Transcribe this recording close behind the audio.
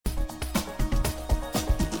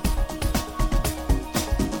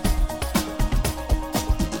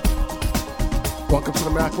Welcome to the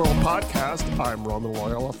Macworld podcast. I'm Roman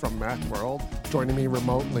Loyola from Macworld. Joining me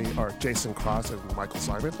remotely are Jason Cross and Michael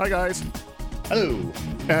Simon. Hi, guys. Hello.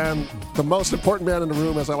 And the most important man in the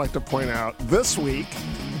room, as I like to point out, this week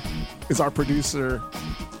is our producer,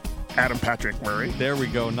 Adam Patrick Murray. There we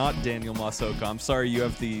go, not Daniel Masoka. I'm sorry, you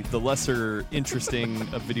have the lesser interesting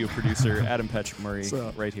video producer, Adam Patrick Murray,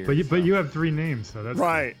 right here. But you have three names, so that's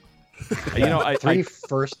right. You know, I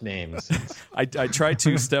first names. I try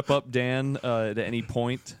to step up Dan at any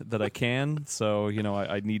point that I can. So you know,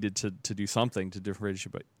 I needed to do something to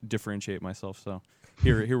differentiate myself. So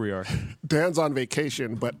here we are. Dan's on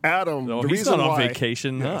vacation, but Adam. No, the he's reason not on why,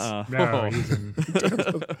 vacation. Yes. No, he's in.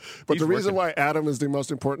 But the reason why Adam is the most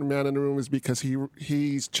important man in the room is because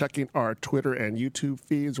he's checking our Twitter and YouTube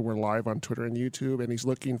feeds. We're live on Twitter and YouTube, and he's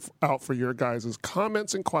looking out for your guys'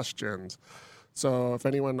 comments and questions. So if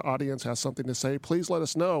anyone in the audience has something to say, please let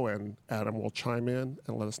us know, and Adam will chime in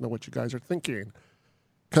and let us know what you guys are thinking.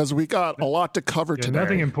 Because we got a lot to cover today.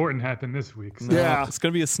 Nothing important happened this week. So. Yeah. It's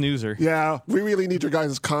going to be a snoozer. Yeah, we really need your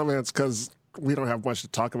guys' comments because we don't have much to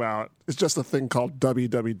talk about. It's just a thing called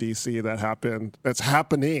WWDC that happened. That's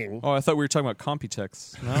happening. Oh, I thought we were talking about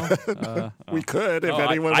Computex. No? We could if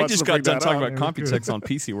anyone I wants just to bring got done that talking up. about Computex on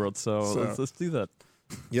PC World, so let's do that.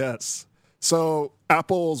 Yes. So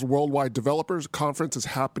Apple's Worldwide Developers Conference is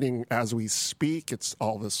happening as we speak. It's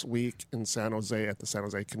all this week in San Jose at the San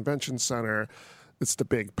Jose Convention Center. It's the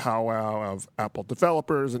big powwow of Apple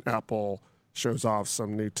developers, and Apple shows off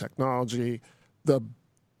some new technology.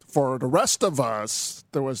 For the rest of us,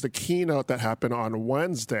 there was the keynote that happened on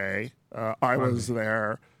Wednesday. I was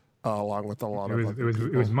there along with a lot of other people.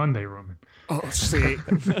 It was Monday, Roman. Oh, see.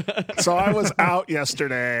 So I was out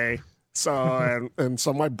yesterday. So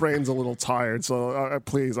so my brain's a little tired. So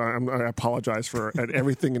please, I apologize for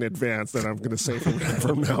everything in advance that I'm going to say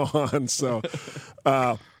from now on. So,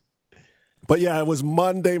 but yeah, it was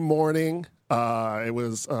Monday morning. It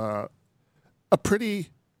was a pretty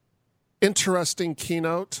interesting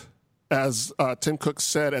keynote, as Tim Cook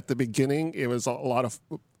said at the beginning. It was a lot of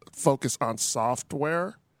focus on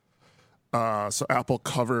software. So Apple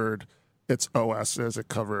covered its OSs. It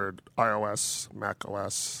covered iOS,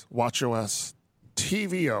 macOS, watchOS,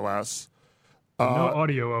 tvOS. No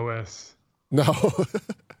audio OS. No.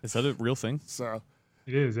 Is that a real thing? So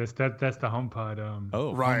it is. That's the HomePod.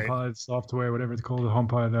 right. HomePod software, whatever it's called, the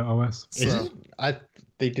HomePod OS. Is it?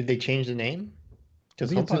 Did they change the name?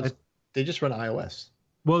 Because HomePod, they just run iOS.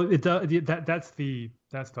 Well, that's the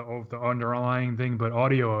underlying thing, but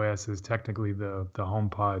audio OS is technically the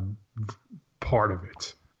HomePod part of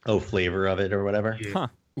it. Oh, flavor of it or whatever. Huh.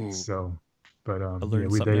 So, but they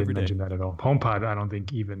didn't mention that at all. HomePod, I don't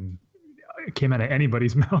think even came out of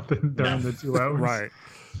anybody's mouth during the 2 hours. Right.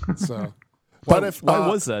 So, but why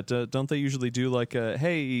was that? Don't they usually do like a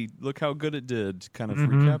 "Hey, look how good it did" kind of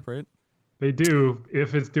recap, right? They do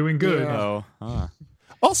if it's doing good. Yeah.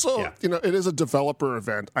 Also, it is a developer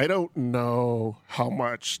event. I don't know how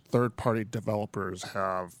much third-party developers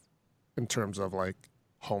have in terms of like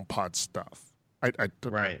HomePod stuff. I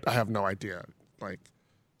have no idea. I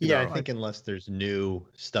think unless there's new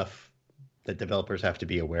stuff that developers have to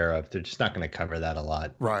be aware of, they're just not going to cover that a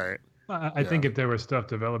lot. Right. I think if there was stuff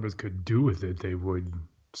developers could do with it, they would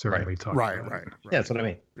certainly talk about it. Right. Yeah, that's what I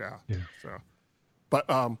mean. Yeah. So, but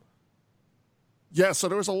so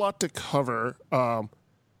there was a lot to cover. And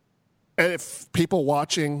if people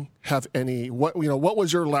watching have what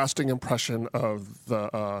was your lasting impression of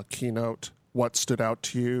the keynote? What stood out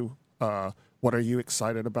to you? What are you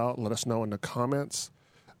excited about? Let us know in the comments.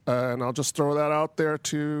 And I'll just throw that out there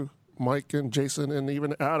to Mike and Jason and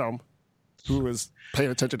even Adam, who is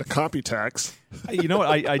paying attention to Computex. You know what?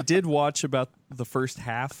 I did watch about the first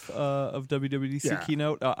half of WWDC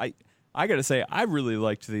keynote. I got to say, I really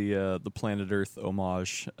liked the Planet Earth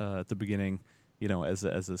homage at the beginning. You know, as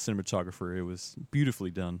a cinematographer, it was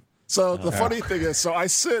beautifully done. So the funny thing is,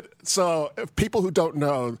 if people who don't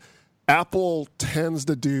know, Apple tends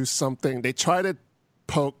to do something. They try to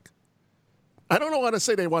poke. I don't know how to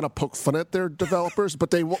say they want to poke fun at their developers,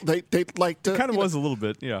 but they like to. It kind of was a little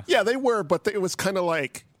bit, yeah. Yeah, they were, but it was kind of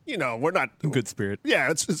like, we're not in good spirit. Yeah,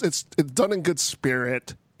 it's done in good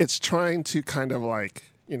spirit. It's trying to kind of like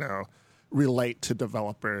relate to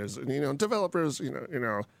developers, and developers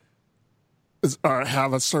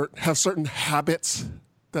have certain habits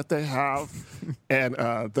that they have, and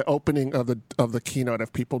the opening of the keynote,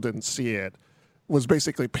 if people didn't see it, was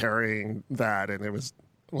basically parrying that, and it was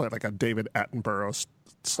like a David Attenborough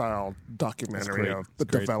style documentary of the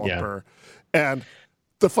developer. Yeah. And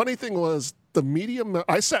the funny thing was,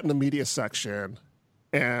 I sat in the media section,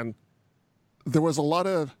 and there was a lot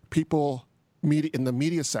of people in the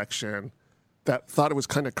media section that thought it was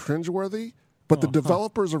kind of cringeworthy, but the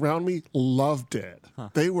developers around me loved it.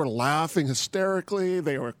 They were laughing hysterically.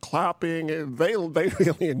 They were clapping. And they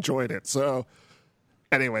really enjoyed it. So,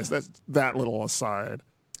 anyways, that's that little aside.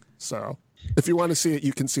 So, if you want to see it,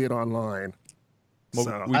 you can see it online. Well,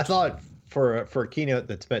 So, I thought for a keynote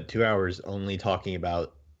that spent 2 hours only talking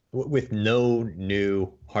about with no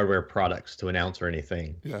new hardware products to announce or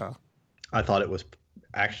anything. yeah. I thought it was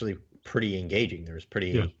actually pretty engaging. It was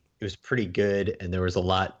pretty good, and there was a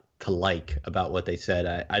lot to like about what they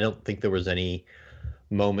said. I don't think there was any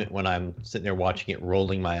moment when I'm sitting there watching it,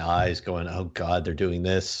 rolling my eyes, going, "Oh God, they're doing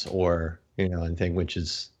this," or anything, which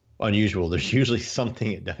is unusual. There's usually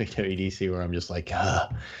something at WWDC where I'm just like,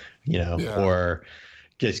 or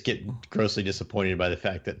just get grossly disappointed by the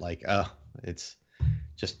fact that it's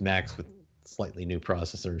just Macs with slightly new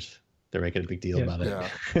processors. They're making a big deal about it.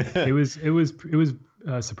 Yeah. It was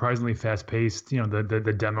surprisingly fast paced.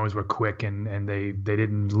 The demos were quick and they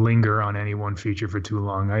didn't linger on any one feature for too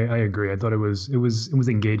long. I agree. I thought it was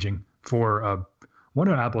engaging for one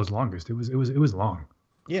of Apple's longest. It was long.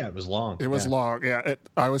 Yeah, it was long. It was long. Yeah,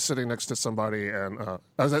 I was sitting next to somebody, and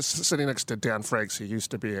I was sitting next to Dan Frakes. He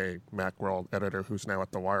used to be a Macworld editor who's now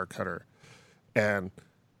at the Wirecutter. And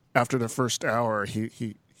after the first hour,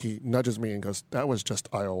 he nudges me and goes, "That was just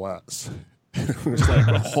iOS." It was like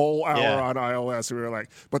a whole hour on iOS. We were like,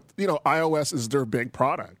 but iOS is their big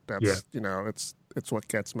product. That's it's what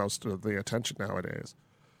gets most of the attention nowadays.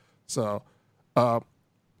 So, there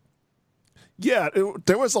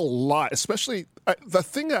was a lot. Especially the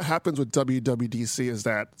thing that happens with WWDC is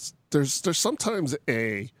that there's sometimes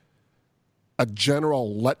a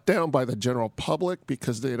general letdown by the general public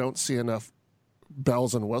because they don't see enough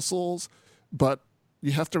bells and whistles, but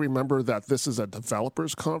you have to remember that this is a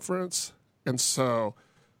developers conference, and so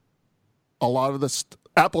a lot of this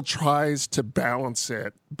Apple tries to balance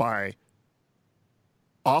it by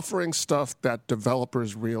offering stuff that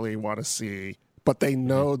developers really want to see, but they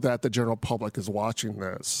know that the general public is watching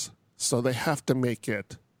this, so they have to make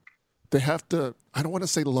it. They have to. I don't want to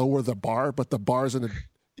say lower the bar, but the bar's in a.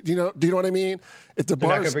 Do you know what I mean? If the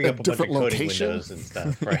bar is a different location and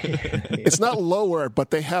stuff, right? It's not lower, but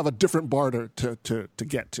they have a different bar to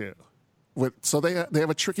get to. So they have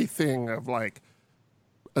a tricky thing of like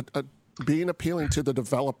being appealing to the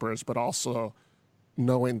developers, but also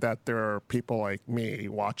knowing that there are people like me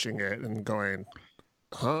watching it and going,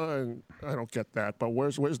 "Huh, I don't get that." But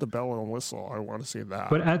where's the bell and whistle? I want to see that.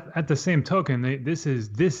 But at the same token, this is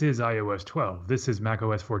iOS 12. This is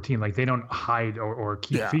macOS 14. Like they don't hide or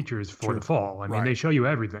keep features for the fall. I mean, they show you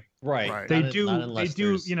everything. Right. They not do. Unless They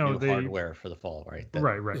do. new hardware for the fall, right?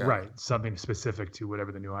 Right. Something specific to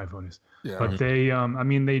whatever the new iPhone is. Yeah. But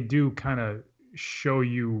they do kind of show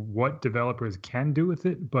you what developers can do with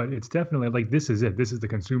it. But it's definitely like this is it. This is the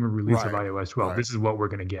consumer release of iOS 12. Right. This is what we're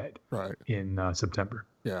going to get in September.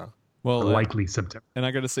 Yeah. Well, likely September. And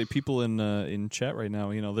I got to say, people in chat right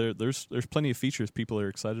now, there's plenty of features people are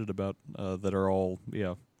excited about that are all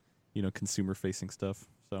consumer facing stuff.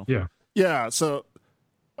 So yeah. So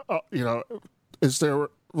is there?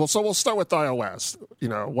 Well, so we'll start with iOS.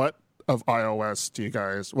 What of iOS do you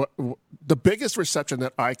guys? What the biggest reception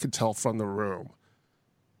that I could tell from the room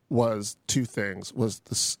was two things: was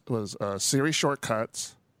Siri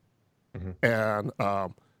shortcuts and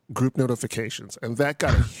group notifications, and that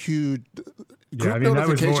got a huge. Group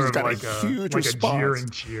notifications got a huge response. A jeer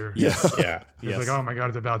and cheer. Yeah. It's like, oh my God,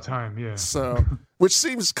 it's about time. Yeah. So, which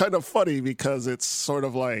seems kind of funny because it's sort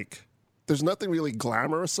of like there's nothing really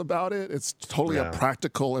glamorous about it. It's totally a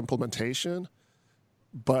practical implementation,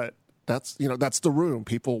 but that's the room.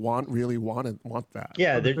 People want that.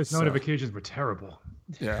 Yeah. Those notifications were terrible.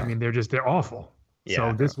 Yeah. I mean, they're awful.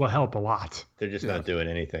 Yeah. So this will help a lot. They're just not doing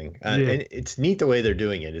anything. And it's neat the way they're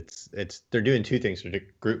doing it. They're doing two things: they're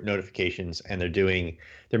group notifications, and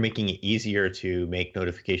they're making it easier to make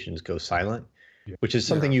notifications go silent, which is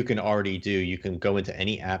something you can already do. You can go into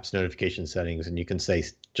any app's notification settings, and you can say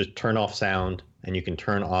just turn off sound, and you can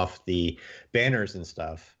turn off the banners and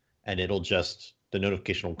stuff, and the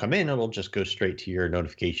notification will come in. It'll just go straight to your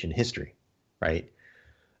notification history, right?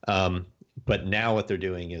 But now what they're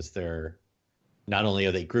doing is not only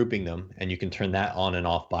are they grouping them, and you can turn that on and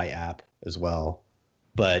off by app as well,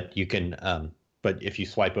 but you can, but if you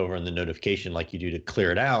swipe over in the notification like you do to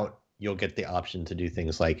clear it out, you'll get the option to do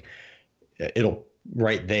things like it'll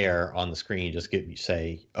right there on the screen just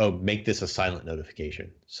say, oh, make this a silent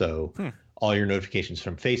notification. So all your notifications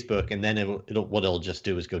from Facebook, and then what it'll just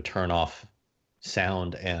do is go turn off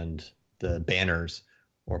sound and the banners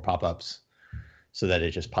or pop-ups so that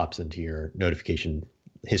it just pops into your notification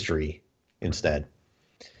history instead.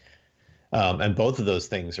 And both of those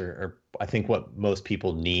things are, I think, what most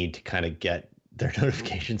people need to kind of get their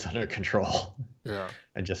notifications under control. Yeah.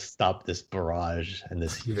 And just stop this barrage and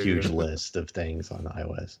this huge list of things on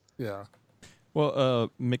iOS. Yeah. Well,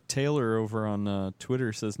 McTaylor over on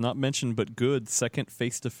Twitter says, not mentioned but good, second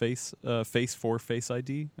face-to-face, face for Face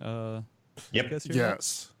ID. Yep.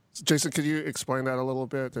 Yes. Jason, could you explain that a little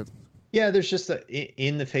bit? Yeah, there's just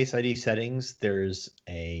in the Face ID settings, there's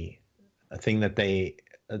a thing that the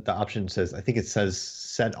option says, I think it says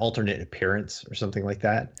set alternate appearance or something like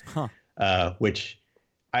that, which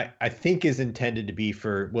I think is intended to be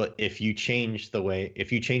for, well, if you change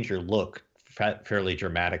your look fairly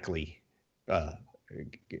dramatically,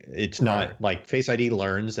 it's not like Face ID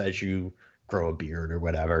learns as you grow a beard or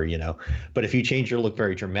whatever, but if you change your look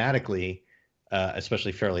very dramatically,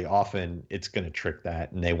 especially fairly often, it's going to trick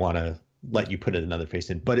that, and they want to let you put another face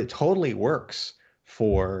in. But it totally works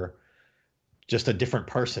for just a different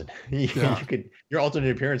person. Your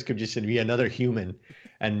alternate appearance could just be another human,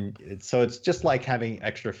 and so it's just like having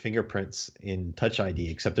extra fingerprints in Touch ID,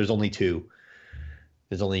 except there's only two.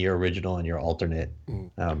 There's only your original and your alternate.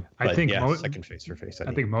 I think second face for Face ID.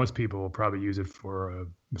 I think most people will probably use it for a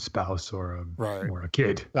spouse or a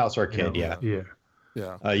kid. Spouse or kid, yeah.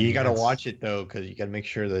 You got to watch it though, because you got to make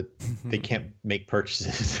sure that they can't make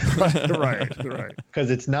purchases. right.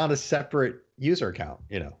 Because it's not a separate user account,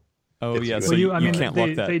 Oh, it's yeah. So you can't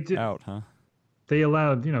lock that out, huh? They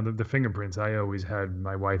allowed, the fingerprints. I always had,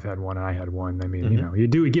 my wife had one, I had one. I mean,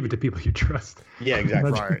 you give it to people you trust. Yeah,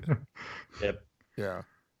 exactly. Right. Yep. Yeah.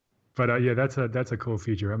 But that's a cool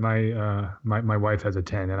feature. My wife has a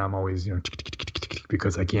 10, and I'm always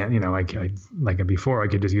because I can't I like before I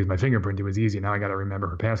could just use my fingerprint. It was easy. Now I got to remember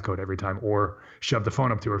her passcode every time or shove the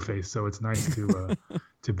phone up to her face. So it's nice to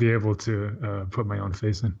to be able to put my own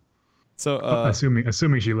face in. So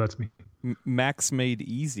assuming she lets me. Max Made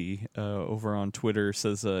Easy over on Twitter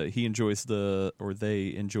says they enjoy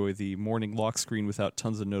the morning lock screen without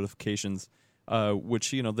tons of notifications,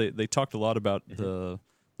 which they talked a lot about the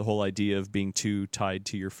whole idea of being too tied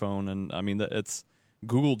to your phone, and I mean it's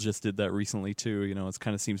Google just did that recently too. It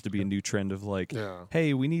kind of seems to be a new trend of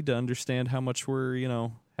hey, we need to understand how much we're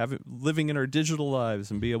living in our digital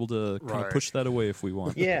lives and be able to kind of push that away if we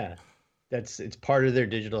want. Yeah. It's part of their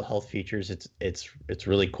digital health features. It's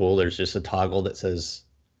really cool. There's just a toggle that says,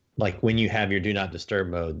 like, when you have your do not disturb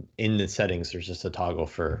mode in the settings, there's just a toggle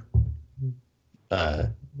for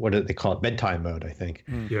what do they call it? Bedtime mode, I think.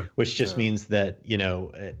 Which just means that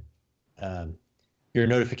your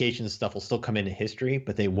notifications stuff will still come into history,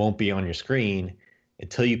 but they won't be on your screen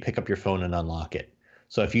until you pick up your phone and unlock it.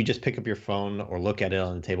 So if you just pick up your phone or look at it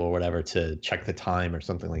on the table or whatever to check the time or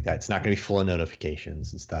something like that, it's not going to be full of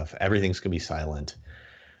notifications and stuff. Everything's going to be silent.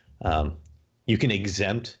 You can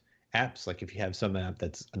exempt apps. Like if you have some app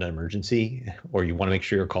that's an emergency or you want to make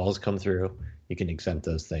sure your calls come through, you can exempt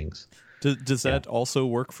those things. Does that also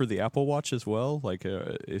work for the Apple Watch as well? Like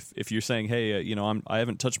if you're saying, hey, I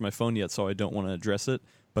haven't touched my phone yet, so I don't want to address it,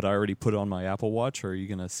 but I already put it on my Apple Watch, are you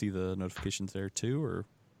going to see the notifications there too, or?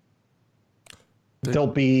 They'll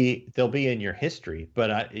be in your history,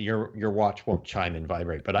 but your watch won't chime and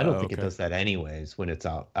vibrate. But I don't think it does that anyways when it's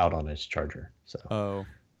out on its charger. So,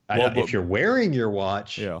 if you're wearing your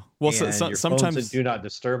watch, Well, your sometimes phone's in do not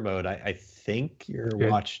disturb mode, I think your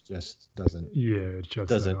watch just doesn't. It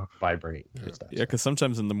doesn't vibrate. Yeah, because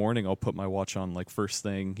sometimes in the morning I'll put my watch on like first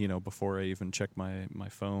thing, before I even check my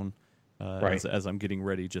phone, as I'm getting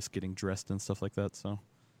ready, just getting dressed and stuff like that. So,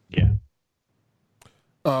 yeah.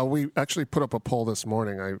 We actually put up a poll this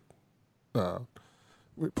morning.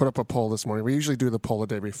 We put up a poll this morning. We usually do the poll the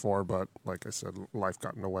day before, but like I said, life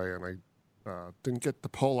got in the way, and I didn't get the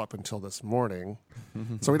poll up until this morning.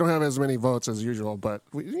 So we don't have as many votes as usual, but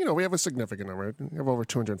we have a significant number. We have over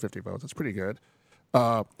 250 votes. That's pretty good.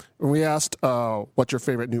 We asked what your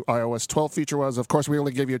favorite new iOS 12 feature was. Of course, we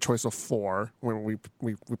only gave you a choice of 4 when we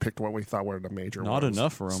picked what we thought were the major ones. Not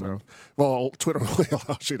enough, Roman. Twitter only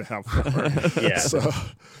allows you to have 4. Yeah. So,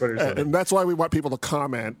 and that's why we want people to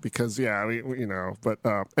comment because, But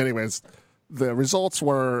anyways, the results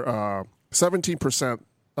were 17%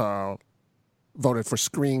 voted for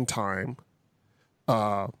screen time.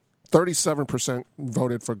 37%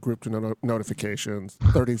 voted for group notifications,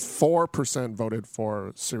 34% voted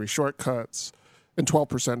for Siri shortcuts, and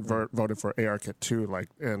 12% voted for ARKit 2,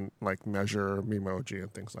 like Measure, Memoji,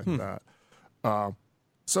 and things like that.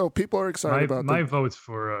 So people are excited about my votes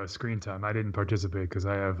for screen time. I didn't participate because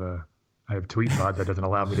I have have Tweetbot that doesn't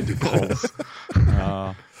allow me to do polls.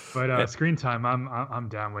 But screen time, I'm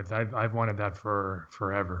down with. I've wanted that for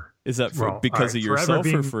forever. Is that because of yourself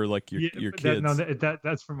or for like your kids?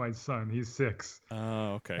 That's for my son. He's 6.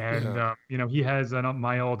 Oh, okay. And he has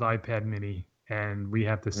my old iPad Mini, and we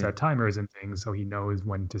have to set timers and things so he knows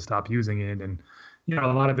when to stop using it. And a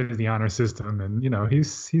lot of it is the honor system, and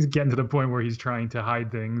he's getting to the point where he's trying to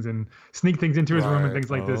hide things and sneak things into his room and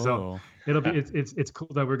things like this. So it'll be it's cool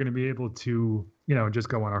that we're going to be able to just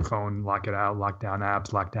go on our phone, lock it out, lock down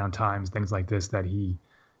apps, lock down times, things like this that he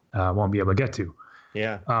won't be able to get to.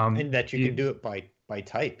 Yeah, and that you can do it by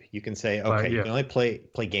type. You can say, okay, you can only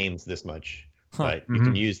play games this much, but you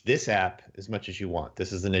can use this app as much as you want.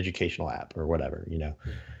 This is an educational app or whatever,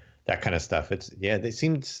 that kind of stuff. It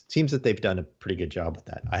seems that they've done a pretty good job with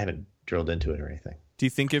that. I haven't drilled into it or anything. Do you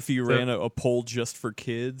think if you ran a poll just for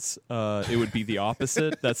kids, it would be the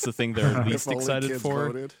opposite? That's the thing they're least excited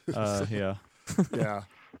for. Yeah. Yeah.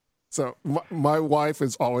 So my wife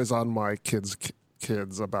is always on my kids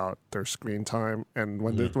about their screen time, and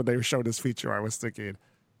when they showed this feature, I was thinking,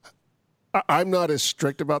 I'm not as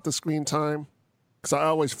strict about the screen time because I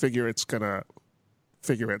always figure it's gonna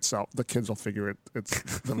figure itself. The kids will figure it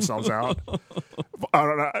themselves out.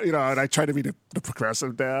 And I try to be the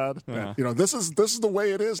progressive dad. Yeah. This is the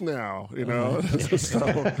way it is now.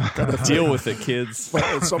 So, deal with it, kids.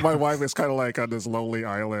 So my wife is kind of like on this lonely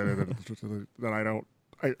island, and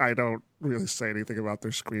I don't really say anything about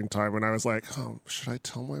their screen time. And I was like, should I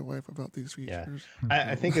tell my wife about these features?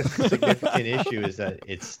 Yeah. I think a significant issue is that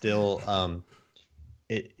it's still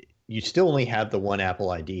you still only have the one Apple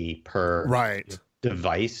ID per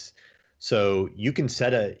device. So you can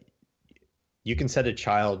set a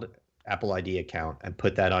child Apple ID account and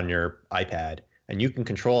put that on your iPad, and you can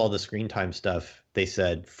control all the screen time stuff, they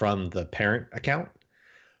said, from the parent account.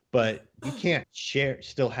 But you can't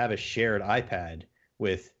still have a shared iPad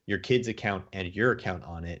with your kid's account and your account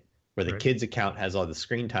on it, where the kid's account has all the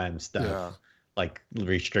screen time stuff, like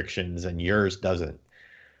restrictions, and yours doesn't.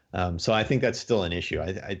 So I think that's still an issue.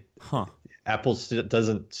 Apple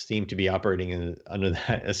doesn't seem to be operating under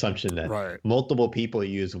that assumption that multiple people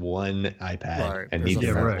use one iPad and need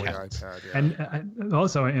different accounts. And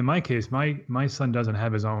also, in my case, my son doesn't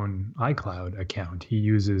have his own iCloud account. He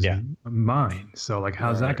uses mine. So, like,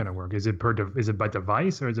 how's that going to work? Is it by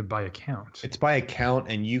device or is it by account? It's by account,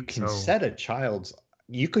 and you can set a child's.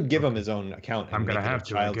 You could give him his own account and make it a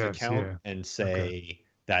child's account and say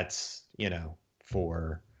that's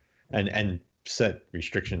for and set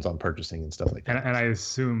restrictions on purchasing and stuff like that. And I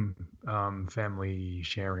assume family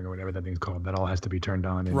sharing or whatever that thing's called, that all has to be turned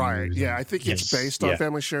on. And Yeah, I think it's based on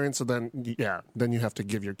family sharing. So then you have to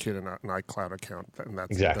give your kid an iCloud account, and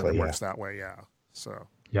that's exactly, it works that way. Yeah. So.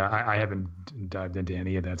 Yeah, I haven't dived into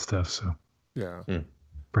any of that stuff. So. Yeah.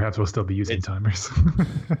 Perhaps we'll still be using timers.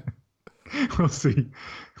 We'll see.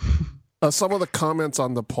 Some of the comments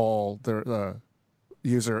on the poll, the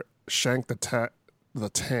user Shank the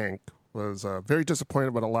Tank was very disappointed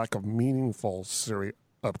about a lack of meaningful Siri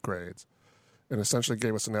upgrades, and essentially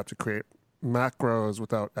gave us an app to create macros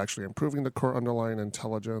without actually improving the core underlying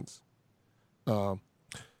intelligence. Well,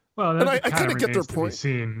 and I kind of get their point.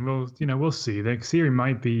 We'll see. The Siri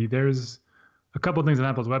might be. There's a couple of things on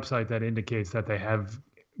Apple's website that indicates that they have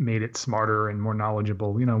made it smarter and more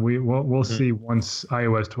knowledgeable. We'll see once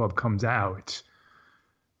iOS 12 comes out.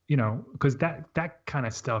 Because that kind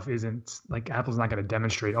of stuff isn't like Apple's not going to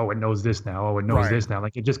demonstrate, it knows this now. It knows this now.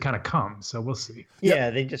 Like, it just kind of comes. So we'll see. Yeah,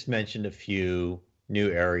 they just mentioned a few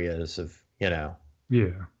new areas of,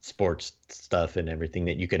 sports stuff and everything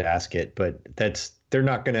that you could ask it. But they're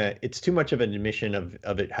not going to, it's too much of an admission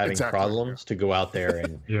of it having problems to go out there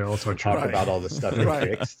and also talk about all the stuff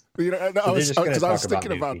it fixed. I was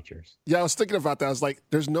thinking about features. Yeah, I was thinking about that. I was like,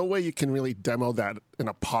 there's no way you can really demo that in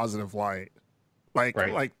a positive light. Like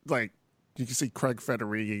you can see Craig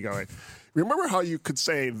Federighi going, remember how you could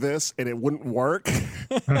say this and it wouldn't work?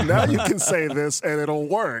 Now you can say this and it'll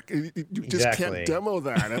work. You just can't demo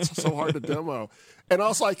that. It's so hard to demo. And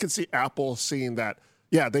also I could see Apple seeing that,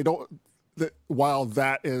 while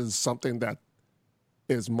that is something that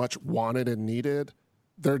is much wanted and needed,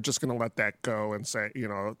 they're just going to let that go and say,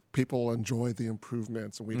 people enjoy the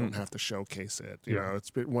improvements and we don't have to showcase it. It's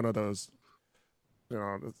been one of those,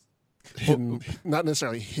 hidden, not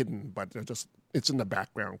necessarily hidden, but it's in the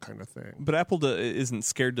background kind of thing. But Apple isn't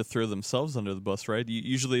scared to throw themselves under the bus, right?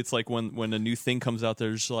 Usually it's like when a new thing comes out,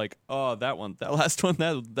 they're just like, that last one,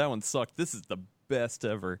 that one sucked. This is the best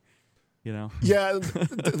ever, Yeah,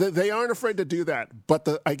 they aren't afraid to do that. But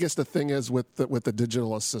I guess the thing is with the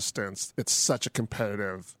digital assistants, it's such a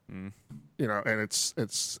competitive You know, and it's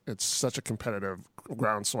such a competitive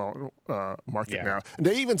groundswell market now. And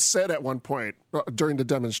they even said at one point during the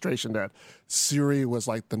demonstration that Siri was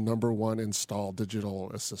like the #1 installed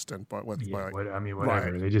digital assistant, but with whatever.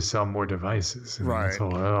 Right. They just sell more devices. Right. That's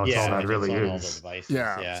all that really is. All the devices.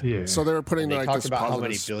 Yeah. So they're putting they like talk this about how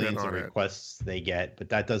many positive billions spin of on it. requests they get, but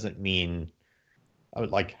that doesn't mean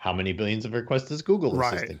like how many billions of requests does Google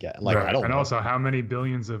Assistant get? Like I don't know. Also, how many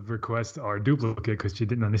billions of requests are duplicate because she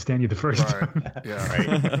didn't understand you the first time? Yeah,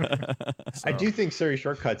 right. So. I do think Siri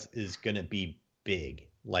Shortcuts is going to be big.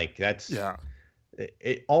 Like that's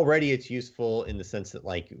already it's useful in the sense that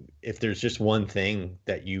like if there's just one thing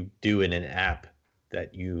that you do in an app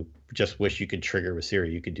that you just wish you could trigger with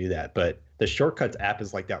Siri, you could do that. But the Shortcuts app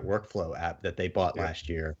is like that workflow app that they bought last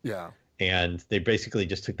year. Yeah, and they basically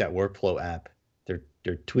just took that workflow app.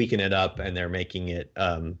 They're tweaking it up and they're making it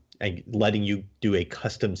and letting you do a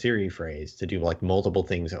custom Siri phrase to do like multiple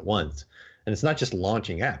things at once. And it's not just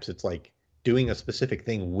launching apps; it's like doing a specific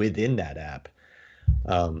thing within that app.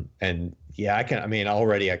 And yeah, I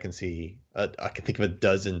can see I can think of a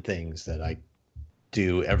dozen things that I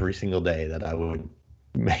do every single day that I would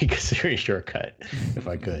make a Siri shortcut if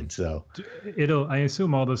I could. So I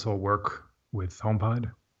assume all this will work with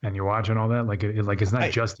HomePod and your watch and all that. Like it's not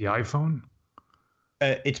just the iPhone.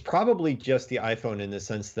 It's probably just the iPhone in the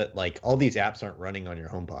sense that like all these apps aren't running on your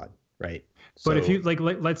HomePod, right? But if you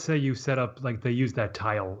let's say you set up like they use that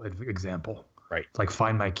tile example, right? Like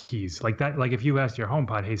find my keys, like that. Like if you asked your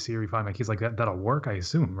HomePod, "Hey Siri, find my keys," like that'll work, I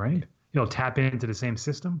assume, right? It'll tap into the same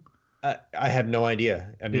system. I have no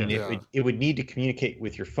idea. I mean, it would need to communicate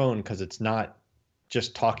with your phone because it's not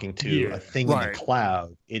just talking to a thing in the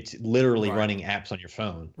cloud. It's literally running apps on your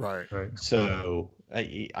phone. Right. So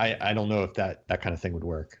I don't know if that kind of thing would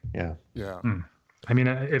work. Yeah. I mean,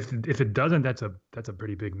 if it doesn't, that's a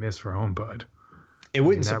pretty big miss for HomePod. It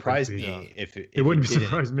wouldn't surprise me if it wouldn't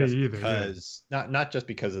surprise me either. Because not just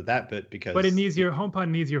because of that, but because your HomePod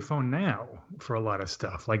needs your phone now for a lot of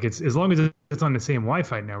stuff. Like it's as long as it's on the same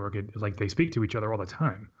Wi-Fi network, like they speak to each other all the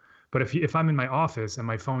time. But if I'm in my office and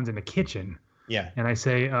my phone's in the kitchen, and I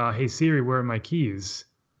say, "Hey Siri, where are my keys?"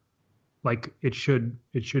 Like it should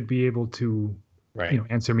be able to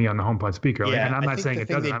answer me on the HomePod speaker. Yeah, and I'm not saying it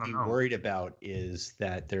doesn't. I don't know. The thing they'd be worried about is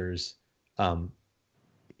that there's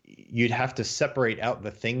you'd have to separate out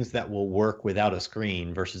the things that will work without a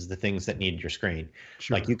screen versus the things that need your screen.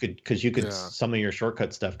 Sure. Like you could some of your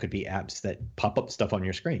shortcut stuff could be apps that pop up stuff on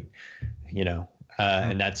your screen,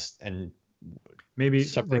 and maybe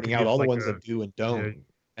separating out all the ones that do and don't.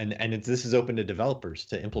 And this is open to developers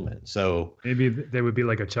to implement. So maybe there would be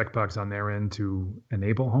like a checkbox on their end to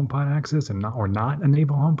enable HomePod access and not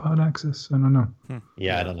enable HomePod access. I don't know.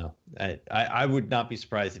 Yeah, I don't know. I would not be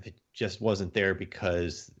surprised if it just wasn't there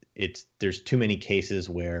because there's too many cases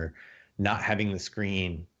where not having the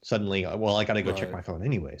screen suddenly, I got to go check my phone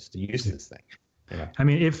anyways to use this thing. Yeah. I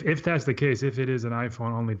mean, if that's the case, if it is an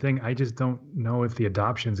iPhone only thing, I just don't know if the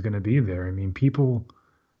adoption is going to be there. I mean, people.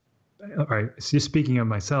 All right. So just speaking of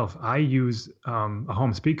myself, I use a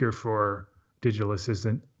home speaker for digital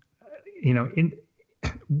assistant, in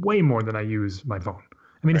way more than I use my phone.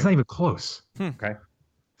 I mean, it's not even close. Okay.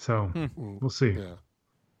 So we'll see. Yeah,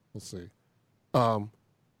 we'll see. What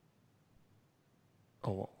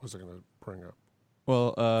was I going to bring up?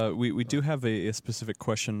 Well, we do have a specific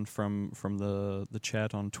question from the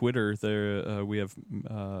chat on Twitter. There we have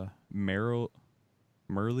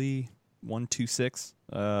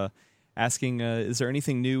Merly126 asking, is there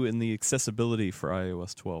anything new in the accessibility for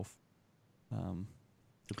iOS 12? Did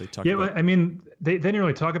they talk about? I mean, they didn't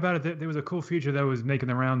really talk about it. There was a cool feature that was making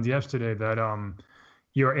the rounds yesterday that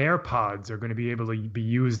your AirPods are going to be able to be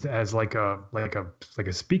used as like a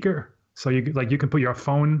speaker. So you can put your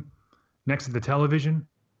phone next to the television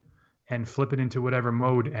and flip it into whatever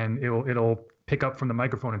mode, and it'll pick up from the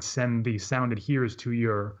microphone and send the sound it hears to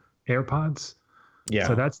your AirPods. Yeah.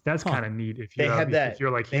 So that's kind of neat. If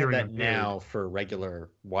you're like hearing that now for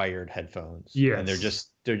regular wired headphones. Yeah. And they're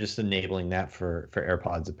just enabling that for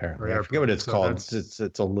AirPods apparently. I forget what it's called. It's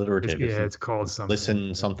a alliterative. It's called something.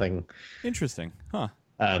 Listen something. Interesting. Huh.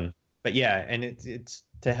 But yeah, and it's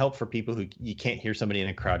to help for people who you can't hear somebody in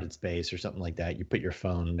a crowded space or something like that. You put your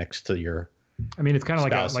phone next to your. I mean, it's kind of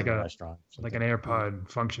like a restaurant, like an AirPod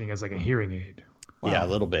functioning as like a hearing aid. Wow. Yeah, a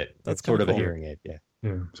little bit. That's sort of a hearing aid. Yeah.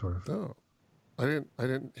 Yeah, sort of. Oh. I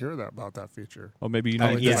didn't hear about that feature. Well, maybe you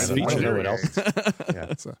know this feature. I don't know what else.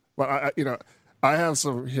 Yeah. So, but I have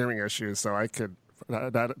some hearing issues, so I could.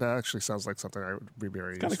 That actually sounds like something I would be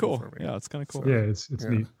very useful cool. for me. Yeah, it's kind of cool. So, it's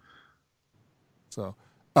neat. So,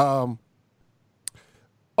 also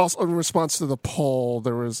in response to the poll,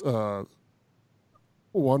 there was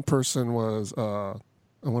one person was, I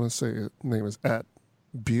want to say his name is at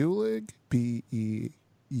Bulig, BEUHLIG.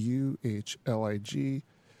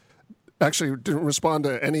 Actually, didn't respond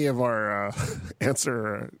to any of our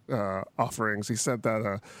answer offerings. He said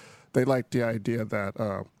that they liked the idea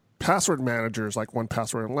that password managers like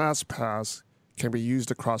 1Password and LastPass can be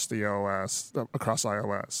used across the across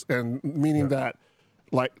iOS, and meaning that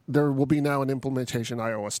like there will be now an implementation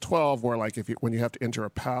iOS 12 where like when you have to enter a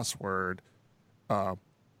password,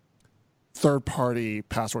 third-party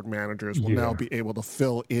password managers will now be able to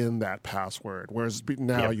fill in that password, whereas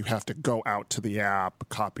now you have to go out to the app,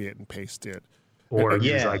 copy it, and paste it. Or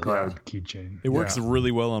use iCloud keychain. It works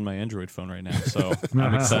really well on my Android phone right now, so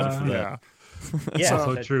I'm excited for that.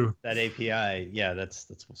 So true. That API, that's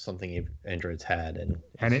something Android's had,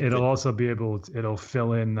 and it'll also be it'll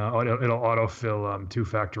fill in, it'll autofill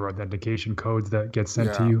two-factor authentication codes that get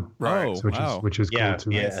sent to you. Right. Which is cool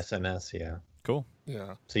too. Yeah, SMS. Yeah. Cool.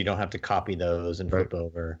 Yeah. So you don't have to copy those and flip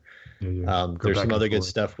over. Yeah. There's some other good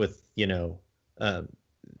stuff with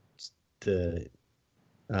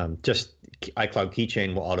just iCloud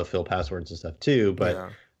Keychain will autofill passwords and stuff too,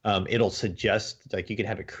 but it'll suggest, like, you can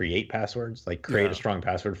have it create passwords, like create a strong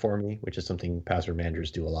password for me, which is something password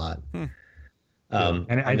managers do a lot. And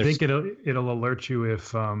I think it'll alert you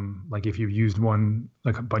if like if you've used one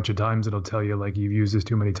like a bunch of times, it'll tell you like you've used this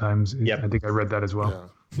too many times. I think I read that as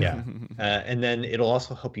well. And then it'll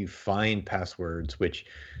also help you find passwords, which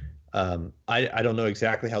I don't know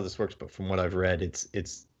exactly how this works, but from what I've read,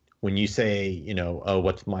 it's when you say, oh,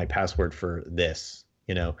 what's my password for this,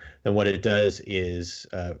 then what it does is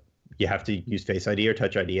you have to use Face ID or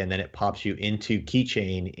Touch ID, and then it pops you into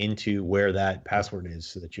Keychain into where that password is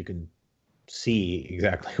so that you can see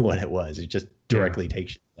exactly what it was. It just directly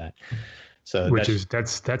takes you to that. So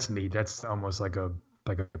that's neat. That's almost like a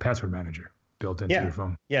password manager built into your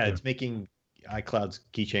phone. Yeah, it's making iCloud's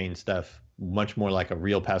Keychain stuff much more like a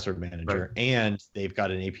real password manager, and they've got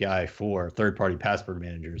an API for third-party password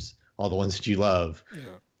managers, all the ones that you love,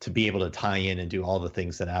 to be able to tie in and do all the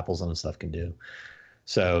things that Apple's own stuff can do.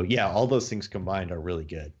 So all those things combined are really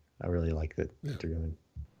good. I really like that they're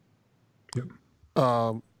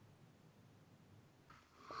doing.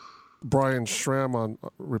 Brian Schramm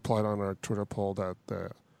replied on our Twitter poll that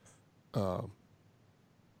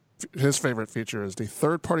his favorite feature is the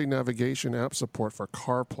third-party navigation app support for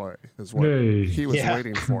CarPlay is what he was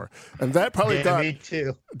waiting for. And that probably got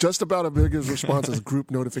just about as big a response as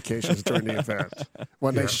group notifications during the event.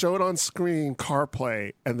 When they showed on screen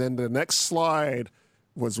CarPlay, and then the next slide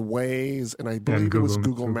was Waze, and I believe it was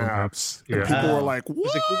Google Maps. And people were like, what?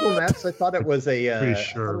 Was it Google Maps? I thought it was I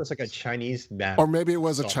thought it was like a Chinese map. Or maybe it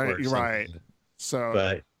was a Chinese, right. So,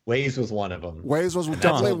 but Waze was one of them. Waze was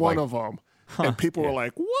definitely one of them. And people were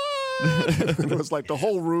like, what? It was like the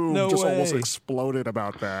whole room almost exploded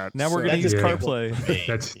about that. Now we're going to use CarPlay.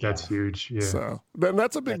 That's huge. Yeah. So then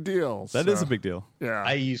that's a big deal. That is a big deal. Yeah.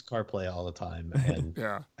 I use CarPlay all the time.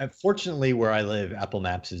 And fortunately, where I live, Apple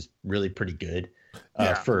Maps is really pretty good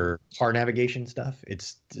for car navigation stuff.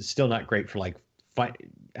 It's still not great for like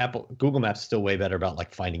Google Maps is still way better about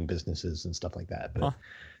like finding businesses and stuff like that. But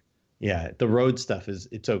the road stuff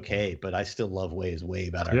it's okay, but I still love Waze way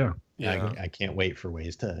better. I can't wait for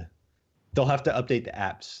Waze they'll have to update the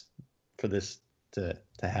apps for this to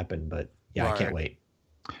happen, but I can't wait.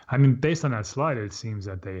 I mean, based on that slide, it seems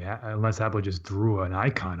that they, unless Apple just drew an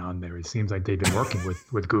icon on there, it seems like they've been working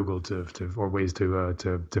with Google or ways to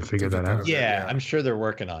figure that out. Yeah, I'm sure they're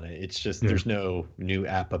working on it. It's just there's no new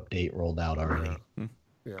app update rolled out already.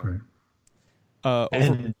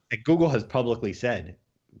 And Google has publicly said,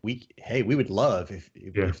 we would love if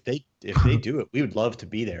they do it, we would love to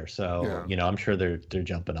be there. So I'm sure they're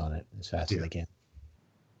jumping on it as fast as they can.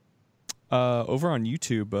 Over on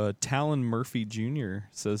YouTube, Talon Murphy Jr.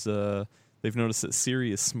 says they've noticed that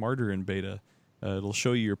Siri is smarter in beta. It'll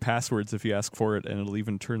show you your passwords if you ask for it, and it'll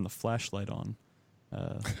even turn the flashlight on.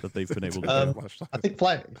 That they've been able to do. I think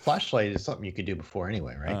flashlight is something you could do before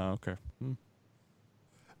anyway, right? Okay.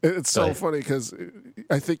 It's so funny because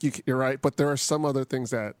I think you're right, but there are some other things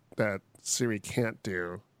that Siri can't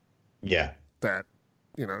do. Yeah. That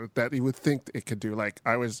you would think it could do. Like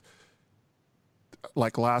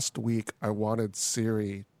last week, I wanted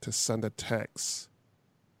Siri to send a text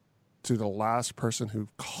to the last person who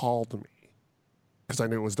called me because I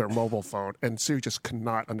knew it was their mobile phone, and Siri just could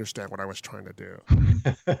not understand what I was trying to do.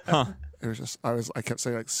 It was just I kept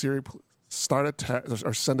saying like, Siri, start a text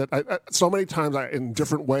or send it. So many times in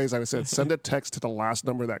different ways I would say, send a text to the last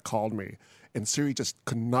number that called me, and Siri just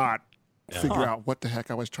could not figure out what the heck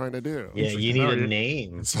I was trying to do. Yeah, you need a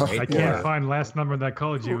name. So, right? I can't find last number that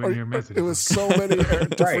called you in your message. It was so many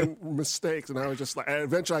different mistakes, and I was just like,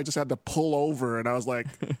 eventually I just had to pull over, and I was like,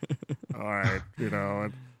 all right,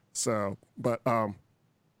 and so, but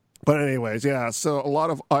anyways, yeah. So a lot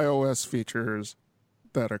of iOS features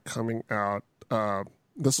that are coming out.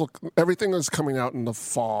 Everything is coming out in the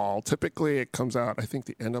fall. Typically, it comes out, I think,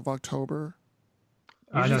 the end of October.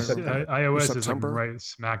 iOS is like right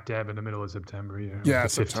smack dab in the middle of September. Yeah,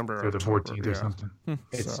 September or the 14th or something.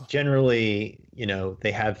 It's generally,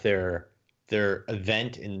 they have their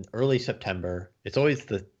event in early September. It's always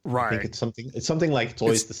I think it's something like it's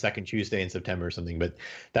always the second Tuesday in September or something. But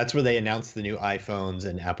that's where they announce the new iPhones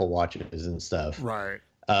and Apple Watches and stuff. Right.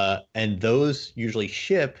 And those usually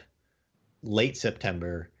ship late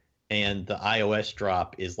September. And the iOS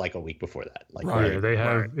drop is like a week before that. They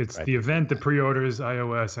have the event, the pre-orders,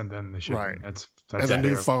 iOS, and then the shipping. Right. That's and the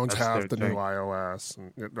new phones have the new iOS.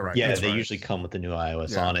 They usually come with the new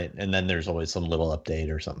iOS on it, and then there's always some little update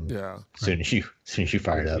or something. Yeah. As soon as you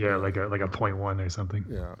fire it up. Yeah, like a 0.1 or something.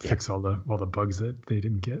 Yeah. Fix all the bugs that they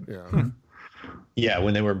didn't get. Yeah. Yeah,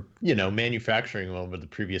 when they were manufacturing them over the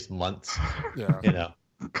previous months. Yeah.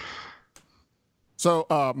 So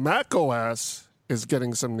macOS is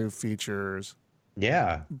getting some new features.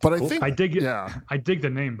 Yeah. But cool. I think I dig it. Yeah. I dig the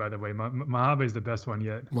name, by the way. Mojave is the best one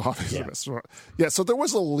yet. Mojave is the best one. Yeah, so there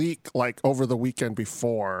was a leak like over the weekend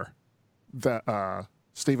before that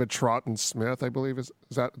Stephen Troughton-Smith, I believe is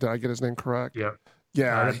that, did I get his name correct? Yeah.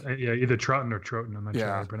 Yeah. Either Troughton or Troughton. I'm not sure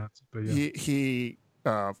how to pronounce it. But yeah. He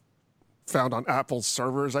found on Apple's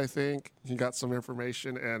servers, I think. He got some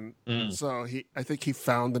information, and so I think he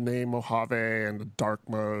found the name Mojave and the dark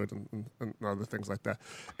mode and other things like that.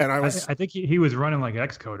 And I think he was running like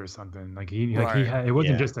Xcode or something. Like he had, it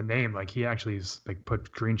wasn't just a name. Like he actually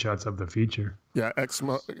put screenshots of the feature. Yeah,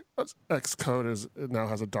 Xcode now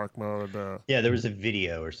has a dark mode. There was a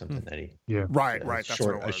video or something that he. Yeah. Right. That's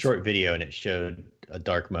a short video, and it showed a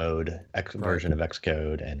dark mode version of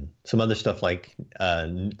Xcode and some other stuff like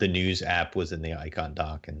the news app was in the icon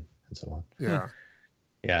dock and so on. Yeah.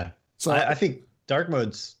 Yeah. So I think dark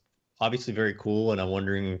mode's obviously very cool, and I'm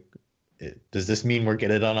wondering, does this mean we're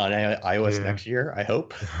getting it on iOS next year? I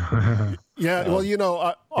hope. Yeah. Well,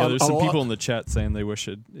 there's some people in the chat saying they wish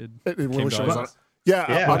it came to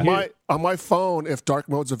iOS. On my phone, if dark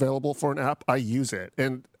mode's available for an app, I use it,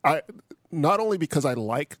 and I not only because I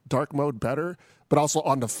like dark mode better, but also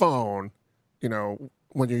on the phone,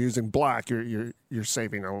 when you're using black, you're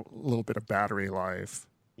saving a little bit of battery life.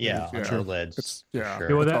 Yeah, on OLEDs.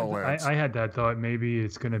 Sure. Well, I had that thought. Maybe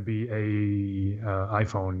it's going to be a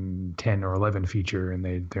iPhone 10 or 11 feature,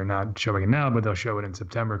 and they're not showing it now, but they'll show it in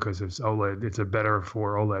September because it's OLED. It's a better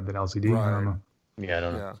for OLED than LCD. Right. I don't know. Yeah, I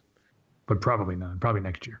don't know. But probably not. Probably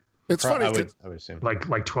next year. It's funny. I would assume like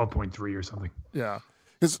 12.3 or something. Yeah,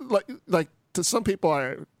 it's like to some people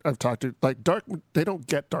I've talked to, like they don't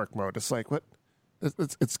get dark mode. It's like what?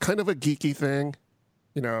 It's kind of a geeky thing.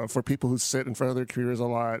 For people who sit in front of their computers a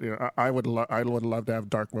lot, I would love to have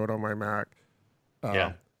dark mode on my Mac.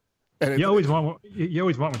 And you always want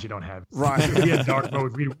what you don't have. Right. If we had dark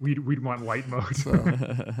mode, we'd want white mode.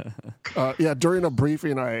 So, during a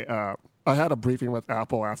briefing, I had a briefing with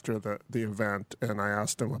Apple after the event, and I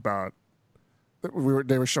asked them about.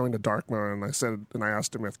 They were showing the dark mode, and I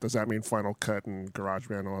asked them does that mean Final Cut and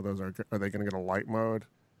GarageBand and all those are they going to get a light mode?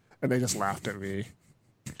 And they just laughed at me.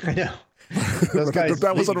 I know. Those guys,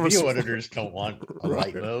 video editors don't want a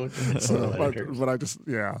light mode. But I just,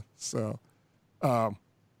 so, well,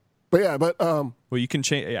 you can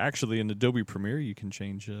change, actually in Adobe Premiere, you can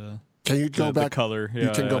change can you go back the color?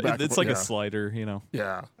 You can go back. It's like a slider,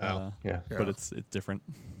 Yeah. But it's different.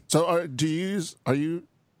 So do you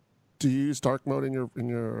use dark mode in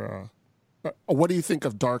your what do you think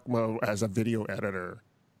of dark mode as a video editor?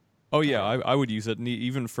 Oh yeah, I would use it, and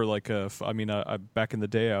even for like back in the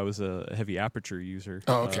day, I was a heavy aperture user.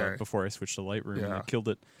 Oh, okay. Before I switched to Lightroom, and I killed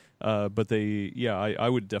it. But I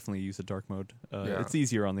would definitely use a dark mode. It's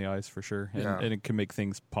easier on the eyes for sure, and it can make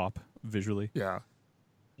things pop visually. Yeah.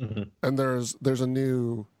 Mm-hmm. And there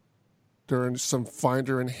are some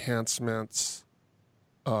Finder enhancements.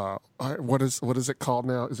 What is it called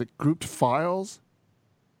now? Is it grouped files?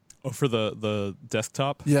 Oh, for the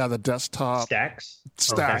desktop? Yeah, the desktop. Stacks?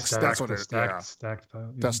 Stacks, that's what it is. Stacked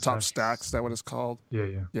file. Desktop stacks, is that what it's called?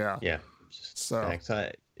 Yeah. So stacks.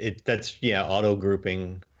 That's auto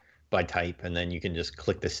grouping by type, and then you can just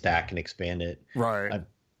click the stack and expand it. Right.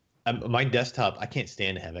 My desktop, I can't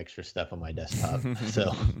stand to have extra stuff on my desktop,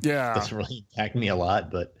 so yeah, it doesn't really impact me a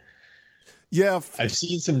lot. But Yeah. I've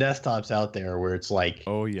seen some desktops out there where it's like,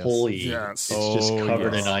 oh yes, holy, yes, it's just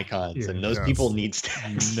covered in icons, and those people need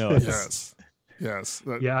stacks. No. Yes.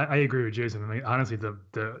 Yeah, I agree with Jason. I mean, honestly,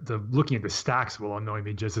 the looking at the stacks will annoy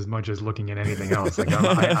me just as much as looking at anything else. Like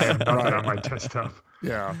I have nothing on my desktop.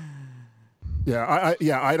 Yeah.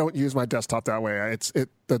 I don't use my desktop that way.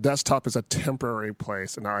 The desktop is a temporary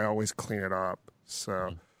place, and I always clean it up.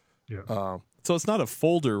 So, so it's not a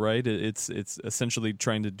folder, right? It's essentially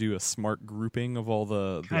trying to do a smart grouping of all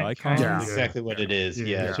the icons. Yeah, exactly what it is.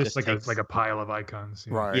 Yeah, it's just like a pile of icons.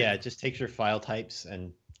 Right. Yeah, it just takes your file types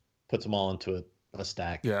and puts them all into a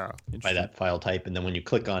stack. Yeah. By that file type, and then when you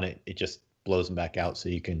click on it, it just blows them back out, so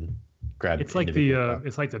you can grab. It's like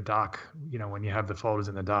the dock. When you have the folders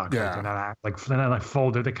in the dock. Yeah. They're not like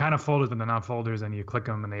folder. They're kind of folders, but they're not folders. And you click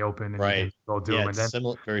them and they open. And right. You can go do them. And then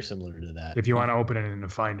very similar to that. If you want to open it in a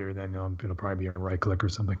Finder, then it'll probably be a right click or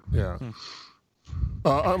something. Yeah.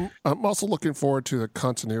 I'm also looking forward to the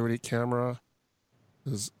continuity camera,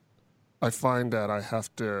 because I find that I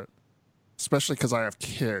have to, especially because I have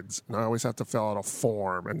kids, and I always have to fill out a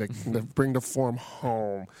form, and they bring the form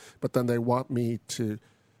home, but then they want me to,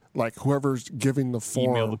 like, whoever's giving the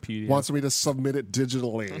form wants me to submit it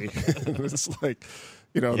digitally. It's like,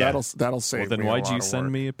 that'll save me. Well, then why'd you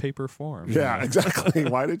send me a paper form? Yeah, exactly.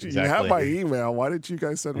 Why did you? You have my email. Why did you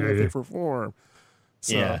guys send me a paper form?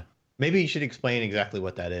 So, yeah. Maybe you should explain exactly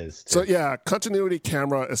what that is. So continuity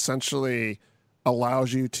camera essentially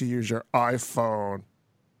allows you to use your iPhone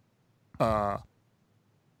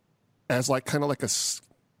as like kind of like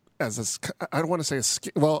I don't want to say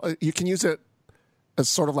you can use it as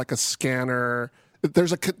sort of like a scanner.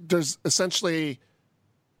 There's essentially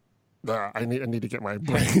I need to get my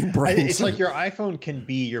brain. It's like your iPhone can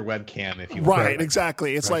be your webcam if you want. Right,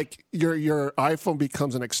 exactly. It's like your iPhone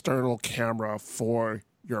becomes an external camera for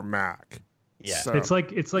your Mac. Yeah, so, it's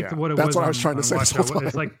like what it That's was. what I was trying to say.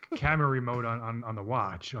 It's like camera remote on the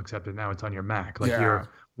watch, except that now it's on your Mac. Like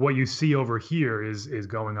what you see over here is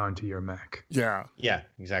going onto your Mac. Yeah. Yeah,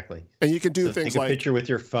 exactly. And you can do things take like a picture with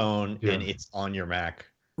your phone and it's on your Mac.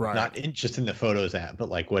 Right. Not just in the Photos app, but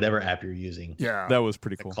like whatever app you're using. Yeah. That was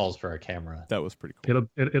pretty cool. Calls for a camera. That was pretty cool.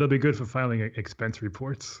 It'll be good for filing expense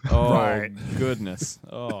reports. Oh, right. Goodness.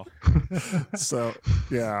 Oh. So,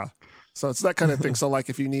 yeah. So it's that kind of thing. So like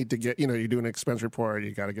if you need to get, you do an expense report,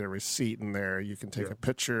 you got to get a receipt in there. You can take a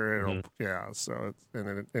picture. So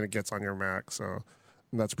it gets on your Mac. So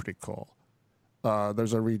that's pretty cool.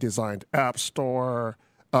 There's a redesigned app store.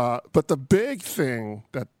 But the big thing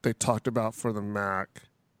that they talked about for the Mac,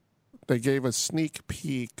 they gave a sneak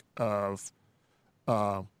peek of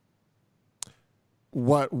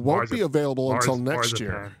what won't be available until next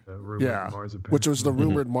year. Which was the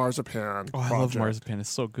rumored Marzipan project. I love Marzipan. It's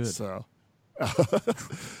so good.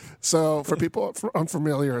 So for people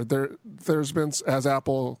unfamiliar, there's been, as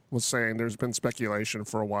Apple was saying, there's been speculation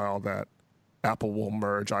for a while that Apple will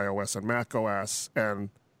merge iOS and macOS, and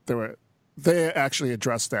they actually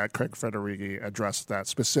addressed that. Craig Federighi addressed that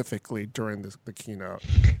specifically during the keynote,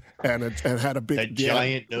 and had a big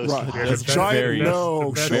giant no. Giant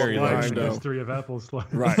no. Very large no. History of Apple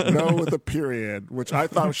slide. Right, no with a period, which I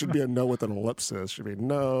thought should be a no with an ellipsis. Should be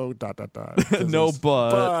no ... No,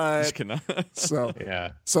 but.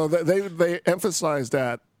 So they emphasized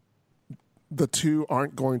that the two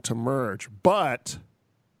aren't going to merge, but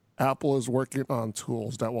Apple is working on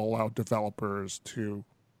tools that will allow developers to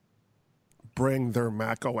bring their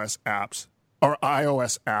macOS apps or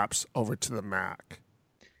iOS apps over to the Mac.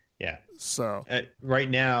 Yeah. So right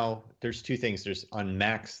now, there's two things. There's on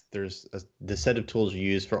Macs, there's the set of tools you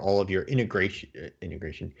use for all of your interaction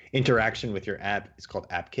with your app. It's called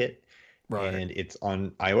AppKit, right? And it's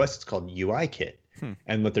on iOS. It's called UIKit.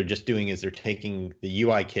 And what they're just doing is they're taking the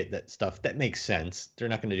UIKit, that stuff that makes sense. They're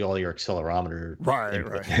not going to do all your accelerometer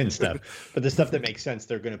and stuff, but the stuff that makes sense,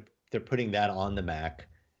 they're putting that on the Mac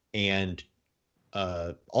and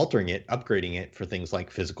altering it, upgrading it for things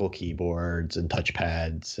like physical keyboards and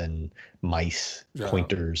touchpads and mice,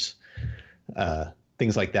 pointers,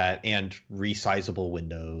 things like that, and resizable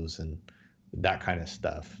windows and that kind of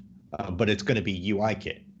stuff. But it's going to be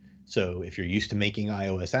UIKit. So if you're used to making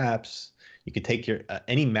iOS apps, you could take your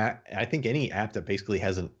any Mac. I think any app that basically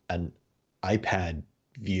has an iPad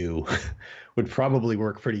view would probably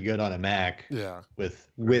work pretty good on a Mac. Yeah. With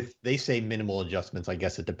they say minimal adjustments. I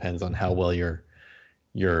guess it depends on how well your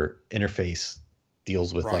interface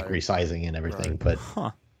deals with like resizing and everything. But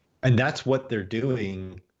and that's what they're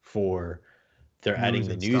doing for. They're adding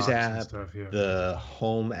the news app, the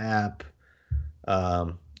home app,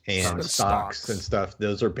 and stocks and stuff.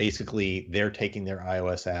 Those are basically, they're taking their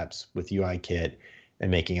iOS apps with UIKit and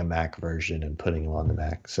making a Mac version and putting them on the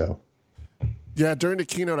Mac. So Yeah, during the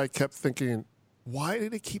keynote, I kept thinking, why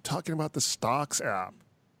did he keep talking about the Stocks app?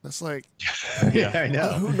 That's like, yeah, I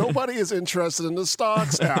know. Nobody is interested in the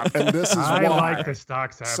Stocks app, and this is why. I like the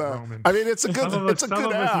Stocks app, Roman. I mean, it's a good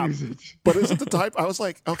app, but is it the type? I was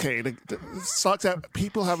like, okay, the Stocks app,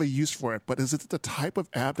 people have a use for it, but is it the type of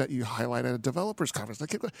app that you highlight at a developers conference?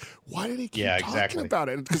 Like, why did he keep talking about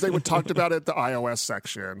it? Because they would talk about it at the iOS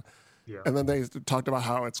section. Yeah. And then they talked about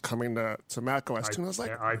how it's coming to macOS too. And I was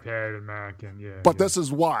like, iPad and Mac, and But this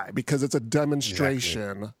is why, because it's a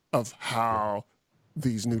demonstration of how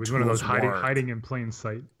these new tools one of those work. hiding in plain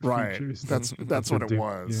sight. Right. Features. That's what it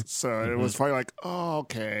was. Yeah. So it was probably like, oh,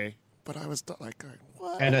 okay. But I was like,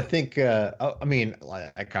 what? And I think, I mean,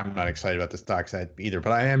 I'm not excited about the Stocks app either,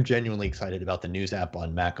 but I am genuinely excited about the News app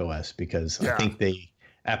on macOS because I think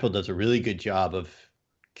Apple does a really good job of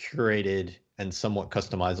curated and somewhat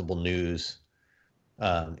customizable news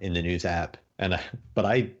in the News app. But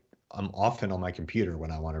I'm often on my computer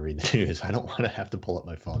when I want to read the news. I don't want to have to pull up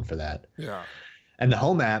my phone for that. Yeah. And the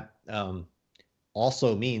Home app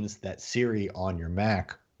also means that Siri on your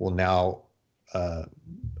Mac will now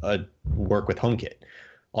work with HomeKit.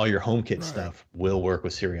 All your HomeKit stuff will work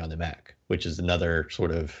with Siri on the Mac, which is another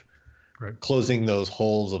sort of closing those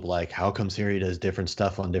holes of like, how come Siri does different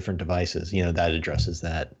stuff on different devices? You know, that addresses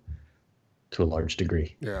that to a large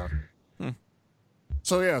degree. Yeah.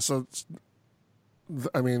 So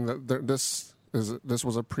I mean, this was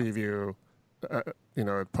a preview. You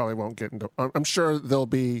know, it probably won't get into. I'm sure there'll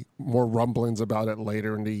be more rumblings about it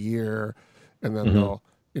later in the year, and then they'll,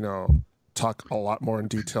 talk a lot more in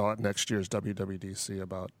detail at next year's WWDC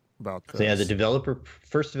about this. So the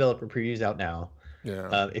first developer preview is out now.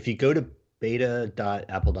 Yeah. If you go to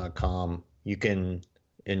beta.apple.com, you can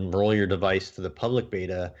enroll your device to the public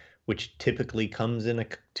beta, which typically comes in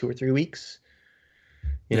 2 or 3 weeks.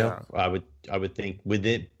 You know, I would think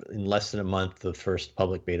in less than a month, the first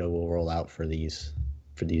public beta will roll out for these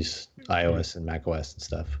iOS and macOS and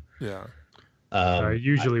stuff. Yeah.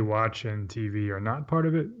 Usually watch and TV are not part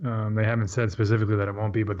of it. They haven't said specifically that it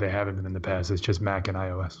won't be, but they haven't been in the past. It's just Mac and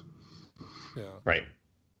iOS. Yeah. Right.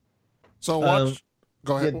 So watch.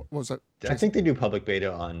 Go ahead. What was that? I think they do public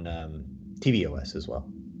beta on tvOS as well.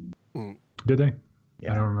 Did they?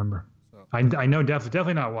 Yeah. I don't remember. I know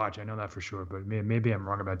definitely not watch. I know that for sure, but maybe I'm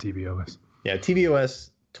wrong about tvOS. Yeah,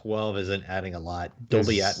 tvOS 12 isn't adding a lot.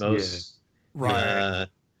 Dolby Atmos, right?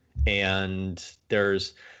 And they're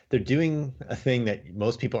doing a thing that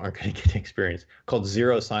most people aren't going to get to experience called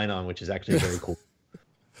zero sign-on, which is actually very cool.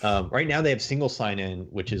 Right now they have single sign-in,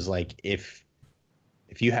 which is like if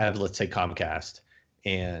you have, let's say, Comcast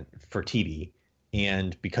and for TV,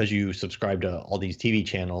 and because you subscribe to all these TV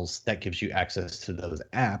channels, that gives you access to those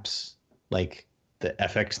apps. Like the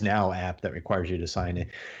FX Now app that requires you to sign in.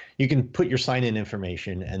 You can put your sign-in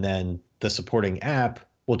information, and then the supporting app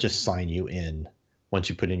will just sign you in once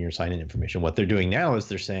you put in your sign-in information. What they're doing now is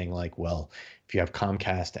they're saying like, well, if you have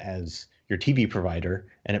Comcast as your TV provider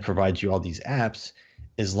and it provides you all these apps,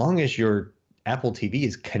 as long as your Apple TV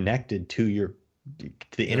is connected to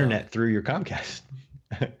the internet through your Comcast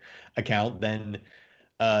account, then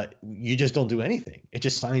you just don't do anything. It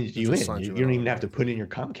just signs you in. You don't even have to put in your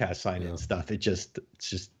Comcast sign-in stuff. They just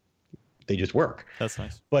work. That's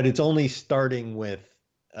nice. But it's only starting with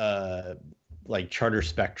like Charter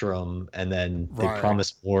Spectrum, and then they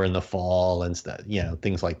promise more in the fall and stuff.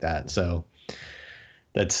 Things like that. So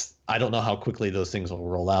I don't know how quickly those things will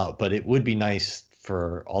roll out, but it would be nice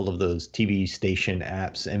for all of those TV station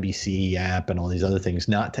apps, NBC app, and all these other things,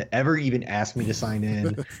 not to ever even ask me to sign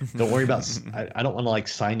in. Don't worry about. I don't want to like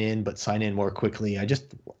sign in, but sign in more quickly. I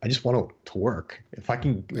just want it to work. If I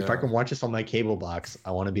can watch this on my cable box,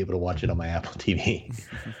 I want to be able to watch it on my Apple TV.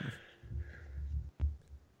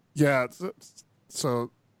 Yeah.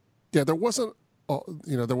 So, there wasn't.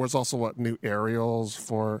 There was also new aerials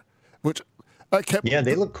for which I kept. Yeah,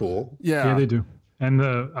 they look cool. Yeah, they do. And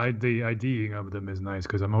the IDing of them is nice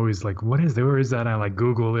because I'm always like, where is that? I like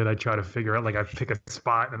Google it. I try to figure out, like I pick a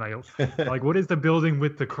spot and I like, what is the building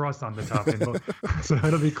with the cross on the top? So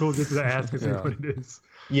it'll be cool just to ask and see what it is.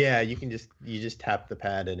 Yeah, you just tap the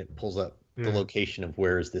pad and it pulls up the location of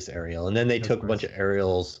where is this aerial. And then they took a bunch of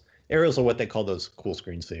aerials. Aerials are what they call those cool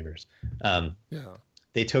screensavers.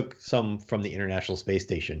 They took some from the International Space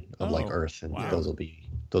Station of like Earth, and those will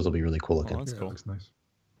be really cool looking. That's cool. Looks nice.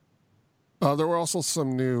 There were also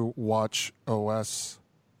some new watchOS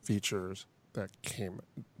features that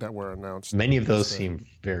were announced. Many of those seem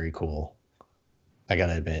very cool, I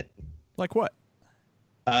gotta admit. Like what?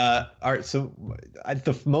 All right, so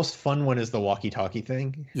the most fun one is the walkie-talkie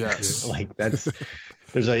thing. Yes. Like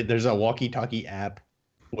there's a walkie-talkie app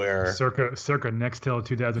where circa Nextel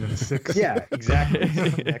 2006. Yeah, exactly.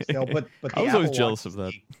 Nextel, but the I was Apple always Watch jealous is of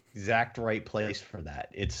that. the exact right place for that.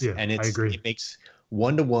 I agree. It makes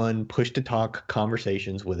one-to-one push-to-talk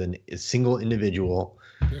conversations with a single individual.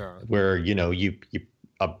 Yeah. Where you get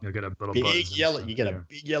a little big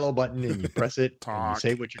yellow button and you press it and you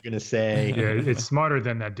say what you're going to say. Yeah, it's smarter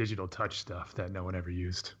than that digital touch stuff that no one ever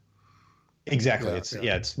used. Exactly.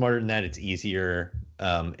 It's smarter than that. It's easier.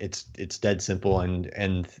 It's dead simple,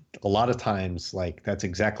 and a lot of times, like, that's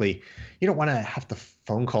exactly, you don't want to have to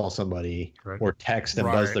phone call somebody or text and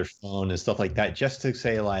buzz their phone and stuff like that just to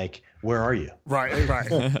say, like, where are you? Right.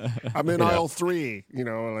 I'm in aisle 3.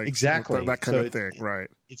 Like exactly that kind of thing. Right.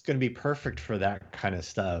 It's going to be perfect for that kind of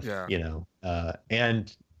stuff. Yeah.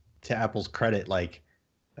 And to Apple's credit, like.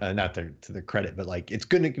 Not to their credit, but like, it's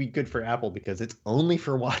going to be good for Apple because it's only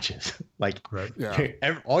for watches. Like,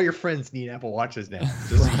 all your friends need Apple Watches now.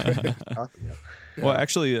 Well,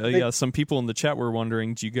 actually, some people in the chat were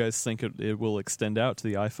wondering, do you guys think it will extend out to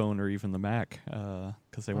the iPhone or even the Mac?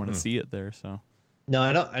 Because they want to see it there. So. No,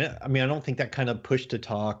 I don't. I don't think that kind of push to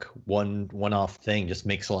talk one-off thing just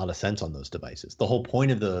makes a lot of sense on those devices. The whole point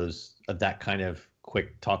of that kind of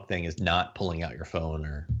quick talk thing is not pulling out your phone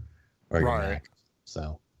or your Mac.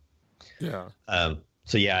 So. Yeah.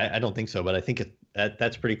 I don't think so, but I think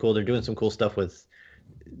that's pretty cool. They're doing some cool stuff with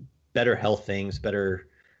better health things, better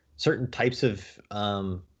certain types of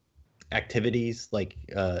activities, like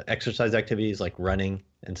exercise activities, like running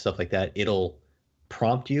and stuff like that. It'll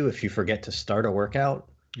prompt you if you forget to start a workout.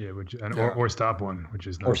 Yeah, or stop one, which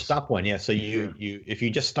is nice. Or stop one. Yeah. So if you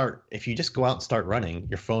just go out and start running,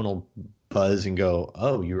 your phone will buzz and go,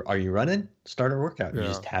 "Oh, are you running? Start a workout." You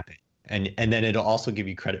just tap it. And then it'll also give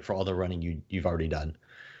you credit for all the running you've already done.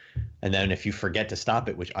 And then if you forget to stop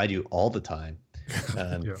it, which I do all the time,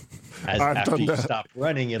 after you stop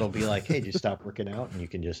running, it'll be like, hey, just stop working out, and you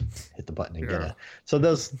can just hit the button and get it. So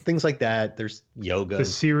those things like that. There's yoga. The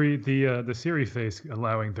Siri face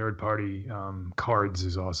allowing third-party cards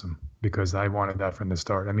is awesome because I wanted that from the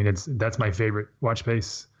start. I mean, that's my favorite watch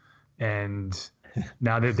face, and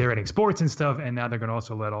now they're adding sports and stuff, and now they're going to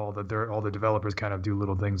also let all the developers kind of do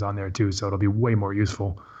little things on there too, so it'll be way more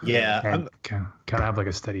useful. Yeah, and kind of have like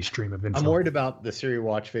a steady stream of info. I'm worried about the Siri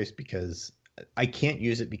watch face because I can't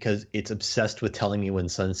use it because it's obsessed with telling me when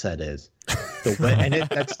sunset is.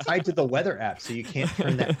 That's tied to the weather app, so you can't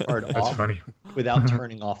turn that card off without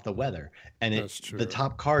turning off the weather. And the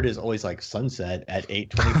top card is always like sunset at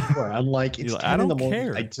 8:24. I'm like, it's 10 in the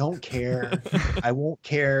morning. I don't care. I won't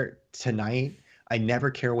care tonight. I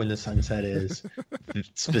never care when the sunset is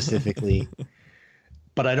specifically,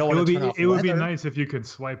 but I don't want to turn off the weather. It would be nice if you could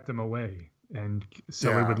swipe them away, and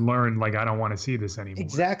so it would learn, like, I don't want to see this anymore.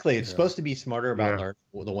 Exactly. It's supposed to be smarter about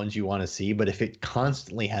the ones you want to see, but if it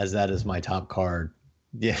constantly has that as my top card,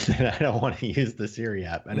 then I don't want to use the Siri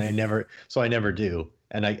app, and I never do.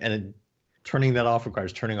 And turning that off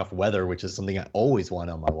requires turning off weather, which is something I always want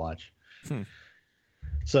on my watch.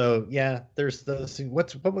 So there's those.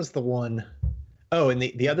 What was the one? Oh, and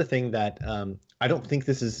the other thing that I don't think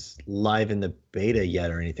this is live in the beta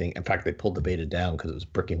yet or anything. In fact, they pulled the beta down because it was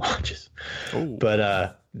bricking watches. Oh.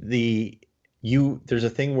 But there's a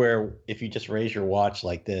thing where if you just raise your watch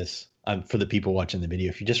like this, for the people watching the video,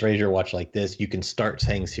 if you just raise your watch like this, you can start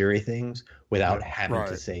saying Siri things without having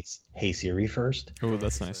to say, "Hey Siri" first. Oh,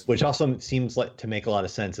 that's nice. Which also seems like to make a lot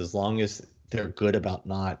of sense as long as they're good about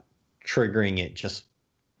not triggering it just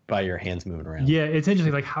by your hands moving around. Yeah, it's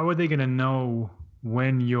interesting. Like, how are they going to know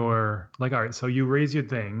when you're like, all right, so you raise your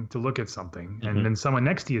thing to look at something, and then someone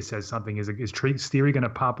next to you says something. Is Siri going to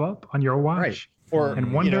pop up on your watch? Right. Or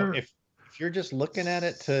wonder if you're just looking at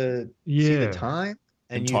it to see the time,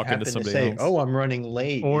 and you happen to say, else. "Oh, I'm running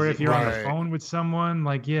late." Or if you're on the phone with someone,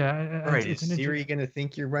 like, is Siri going to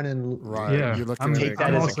think you're running? Right. Yeah.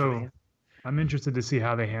 I'm interested to see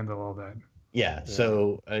how they handle all that. Yeah.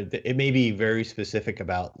 So it may be very specific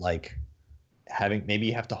about, like, maybe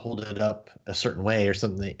you have to hold it up a certain way or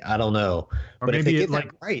something. I don't know. But if they get that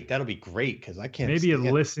right, that'll be great because I can't. Maybe it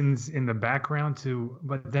listens in the background too,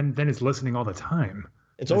 but then it's listening all the time.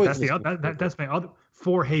 It's always that's my other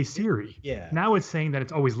for Hey Siri. Yeah. Now it's saying that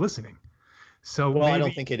it's always listening. So I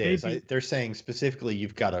don't think it is. They're saying specifically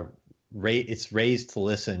you've got to it's raised to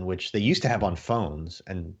listen, which they used to have on phones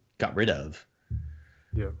and got rid of.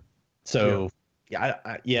 Yeah. So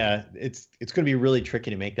it's going to be really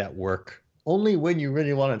tricky to make that work. Only when you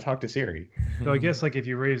really want to talk to Siri. So I guess, like, if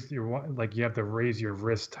you raise you have to raise your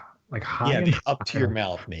wrist like high. Yeah, up to your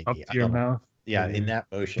mouth, maybe. Up to your mouth. Yeah, in that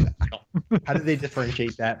motion. How do they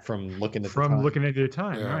differentiate that from looking at looking at your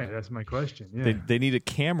time? Yeah. Right, that's my question. Yeah. They need a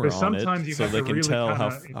camera on it so they can tell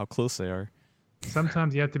how close they are.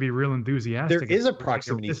 sometimes you have to be real enthusiastic. There is a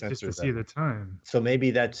proximity sensor to see the time. So maybe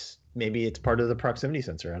it's part of the proximity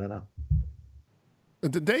sensor. I don't know.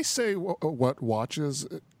 Did they say what watches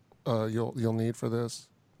you'll need for this?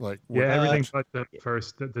 Like everything but the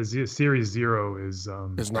first. The Series 0 is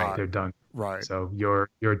not. They're done. Right. So your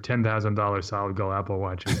 $10,000 solid gold Apple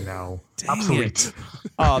Watch is now obsolete.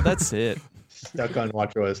 Oh, that's it. Stuck on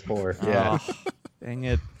watchOS 4. Yeah. Oh, dang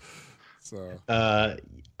it. So.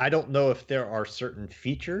 I don't know if there are certain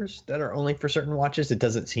features that are only for certain watches. It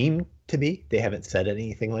doesn't seem to be. They haven't said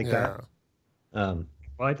anything like that. Well,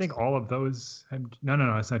 I think all of those have. No,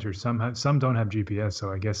 that's not true. Some don't have GPS.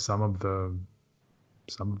 So I guess some of them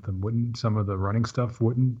wouldn't. Some of the running stuff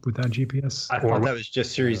wouldn't without GPS. I thought that was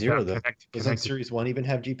just Series 0 though. Doesn't Series 1 even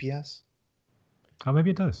have GPS? Oh, maybe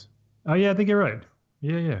it does. Oh yeah, I think you're right.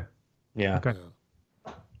 Yeah. Okay.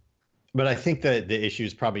 But I think that the issue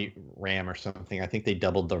is probably RAM or something. I think they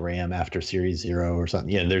doubled the RAM after Series 0 or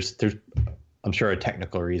something. Yeah, there's I'm sure a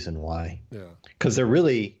technical reason why. Yeah. Because they're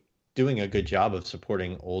really doing a good job of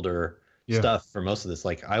supporting older stuff for most of this.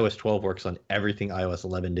 Like iOS 12 works on everything iOS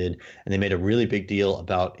 11 did, and they made a really big deal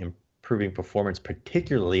about improving performance,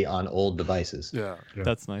 particularly on old devices. Yeah.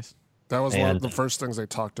 That's nice. That was one of the first things they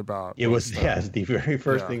talked about. It was the very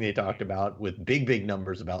first thing they talked about, with big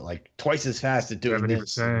numbers about like twice as fast at doing 70%,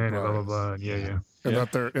 this. Blah, blah, blah. Yeah. And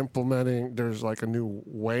that they're implementing, there's like a new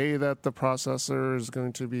way that the processor is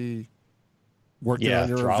going to be working on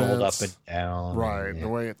your throttled events. Up and down. Right, the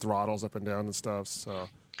way it throttles up and down and stuff. So,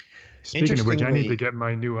 speaking of which, I need to get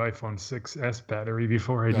my new iPhone 6s battery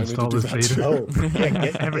before I install this beta. Oh,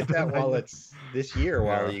 get that while it's this year,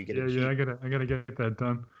 while you get it. Yeah, I gotta get that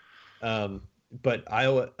done. But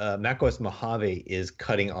macOS Mojave is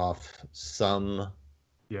cutting off some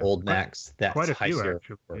old Macs that's high Sierra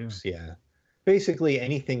works. Yeah. Basically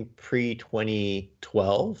anything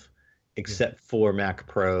pre-2012 except for Mac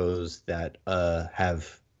Pros that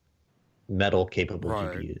have metal capable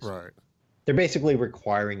GPUs. Right. They're basically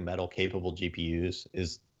requiring metal capable GPUs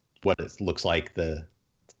is what it looks like the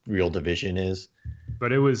real division is.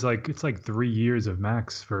 But it's like 3 years of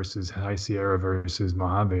Macs versus High Sierra versus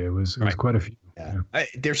Mojave. It was quite a few. Yeah.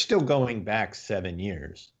 They're still going back 7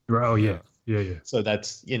 years. Oh yeah. So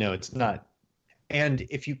that's it's not. And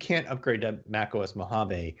if you can't upgrade to macOS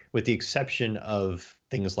Mojave, with the exception of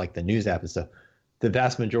things like the News app and stuff, the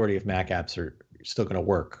vast majority of Mac apps are still going to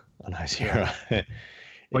work on High Sierra.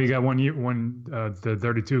 Well, you got the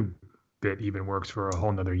 32-bit even works for a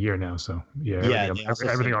whole nother year now. So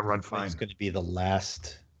everything will run fine. It's going to be the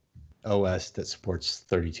last OS that supports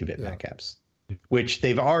 32-bit Mac apps, which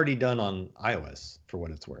they've already done on iOS for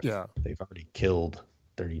what it's worth. Yeah, they've already killed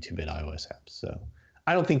 32-bit iOS apps. So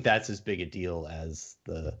I don't think that's as big a deal as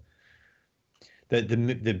the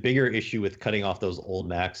bigger issue with cutting off those old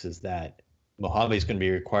Macs is that Mojave is going to be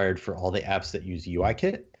required for all the apps that use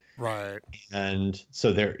UIKit. Right. And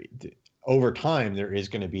so over time, there is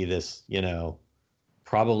going to be this,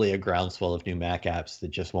 probably a groundswell of new Mac apps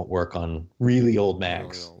that just won't work on really old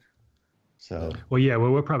Macs. So,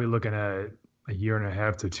 we're probably looking at a year and a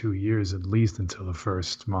half to 2 years at least until the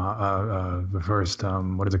first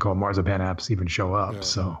what is it called, Marzipan apps even show up. Yeah.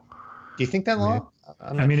 So, do you think that long?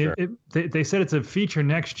 Sure. They said it's a feature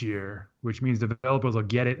next year, which means developers will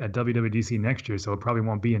get it at WWDC next year. So it probably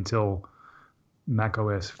won't be until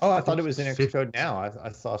macOS. Oh, I thought it was in Xcode now.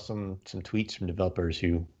 I saw some tweets from developers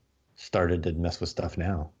who started to mess with stuff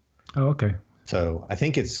now. Oh, okay. So I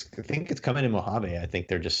think it's coming in Mojave. I think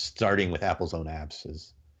they're just starting with Apple's own apps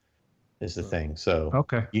is the thing. So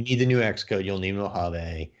you need the new Xcode. You'll need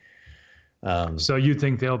Mojave. So you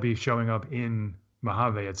think they'll be showing up in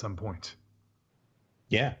Mojave at some point?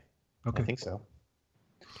 Yeah. Okay. I think so.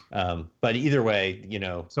 But either way,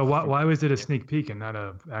 So why was it a sneak peek and not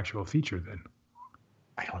an actual feature then?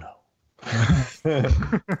 I don't know.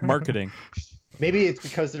 Marketing. Maybe it's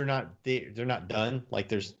because they're not done. Like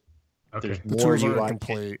there's the more tools UI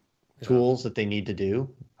complete tools that they need to do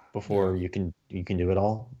before you can do it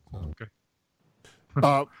all. Okay.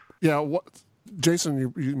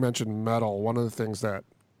 Jason, you mentioned metal. One of the things that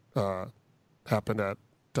happened at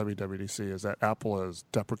WWDC is that Apple is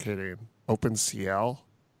deprecating OpenCL,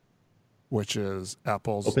 which is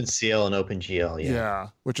Apple's OpenCL and OpenGL. Yeah,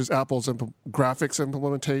 which is Apple's graphics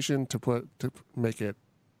implementation to make it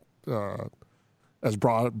as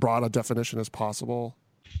broad a definition as possible.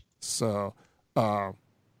 So,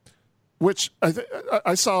 which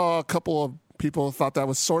I saw a couple of people thought that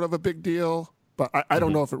was sort of a big deal, but I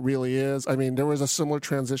don't know if it really is. I mean, there was a similar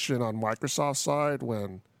transition on Microsoft's side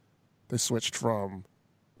when they switched from,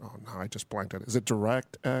 I just blanked it. Is it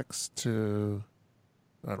DirectX to?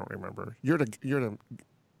 I don't remember. You're the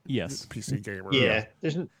Yes. PC gamer. Yeah,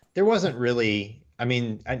 there wasn't really. I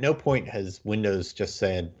mean, at no point has Windows just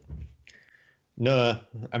said, "No,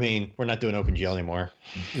 I mean, we're not doing OpenGL anymore."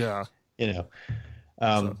 Yeah. You know,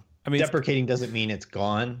 I mean, deprecating doesn't mean it's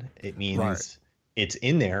gone. It means it's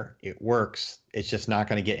in there. It works. It's just not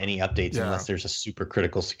going to get any updates unless there's a super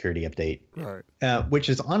critical security update. Right. Which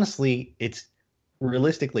is honestly,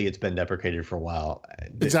 realistically, it's been deprecated for a while.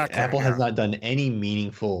 Exactly. Apple has not done any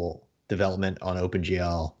meaningful development on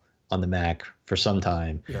OpenGL on the Mac for some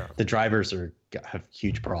time. Yeah. The drivers have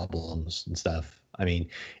huge problems and stuff. I mean,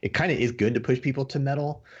 it kind of is good to push people to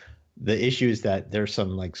Metal. The issue is that there's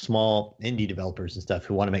some like small indie developers and stuff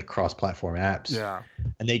who want to make cross-platform apps. Yeah.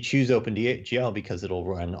 And they choose OpenGL because it'll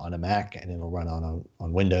run on a Mac and it'll run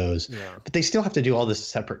on Windows. Yeah. But they still have to do all this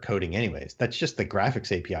separate coding anyways. That's just the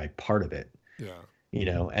graphics API part of it. Yeah. You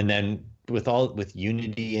know, and then with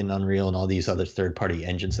Unity and Unreal and all these other third-party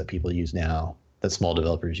engines that people use now, that small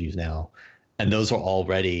developers use now, and those are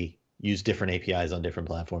already use different APIs on different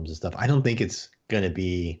platforms and stuff. I don't think it's going to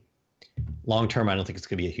be long term. I don't think it's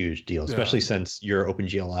going to be a huge deal, especially since your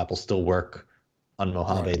OpenGL app will still work on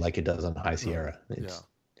Mojave like it does on High Sierra. It's,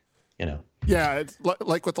 you know. Yeah, it's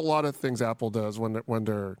like with a lot of things Apple does when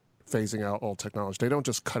they're phasing out old technology. They don't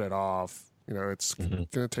just cut it off. You know, it's going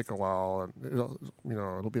to take a while, and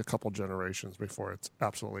it'll be a couple generations before it's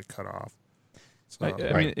absolutely cut off. So,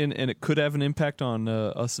 I mean, and it could have an impact on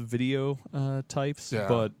us video types,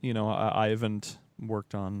 but I haven't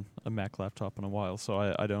worked on a Mac laptop in a while, so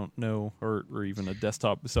I don't know, or even a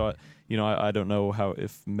desktop. So I don't know how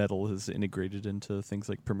if Metal is integrated into things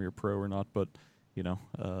like Premiere Pro or not. But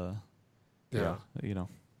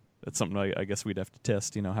it's something I guess we'd have to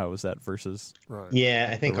test. How is that versus? Right. Yeah,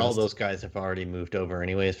 I think all those guys have already moved over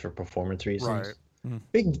anyways for performance reasons. Right.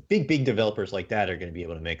 Big developers like that are going to be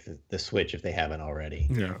able to make the switch if they haven't already.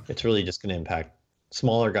 Yeah. It's really just going to impact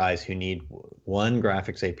smaller guys who need one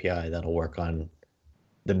graphics API that'll work on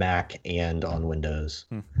the Mac and on Windows.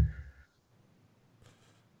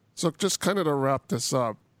 So just kind of to wrap this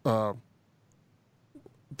up, on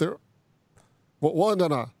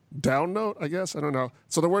a down note, I guess, I don't know.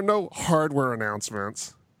 So there were no hardware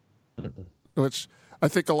announcements, which I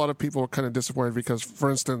think a lot of people were kind of disappointed because,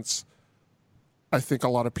 for instance, I think a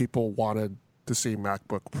lot of people wanted to see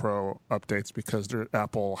MacBook Pro updates because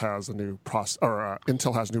Apple has a new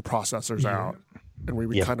Intel has new processors out, and we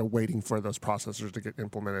were kind of waiting for those processors to get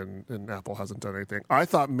implemented, and Apple hasn't done anything. I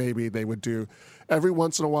thought maybe they would do every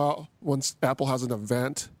once in a while, once Apple has an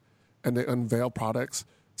event and they unveil products,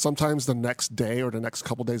 sometimes the next day or the next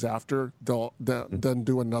couple days after, they'll then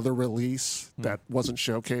do another release that wasn't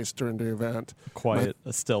showcased during the event. A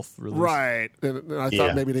stealth release. Right. And I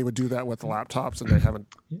thought maybe they would do that with laptops, and they haven't.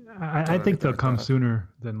 I think they'll come sooner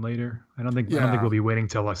than later. I don't think we'll be waiting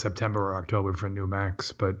till September or October for new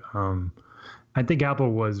Macs. But I think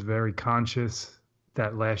Apple was very conscious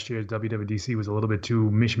that last year's WWDC was a little bit too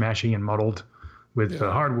mishmashy and muddled with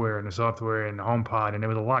the hardware and the software and the HomePod, and there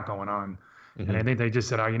was a lot going on. And I think they just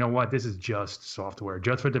said, you know what? This is just software,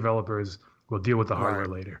 just for developers. We'll deal with the hardware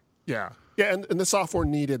later. Yeah. Yeah, and the software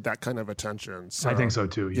needed that kind of attention. So, I think so,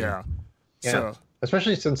 too. Yeah. So,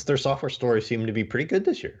 especially since their software stories seem to be pretty good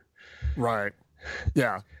this year. Right.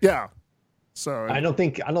 Yeah. Yeah. So I don't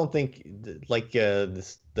think like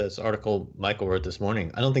this article Michael wrote this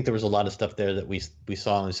morning, I don't think there was a lot of stuff there that we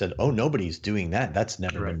saw and said, oh, nobody's doing that. That's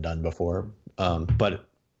never been done before.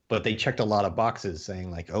 But they checked a lot of boxes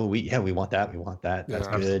saying like, oh, we want that. That's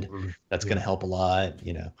good. Absolutely. That's going to help a lot,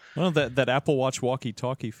 Well, that Apple Watch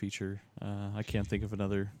walkie-talkie feature, I can't think of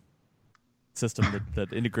another system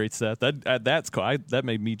that integrates that. That's cool. That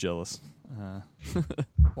made me jealous.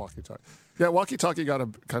 Walkie-talkie. Yeah, walkie-talkie got a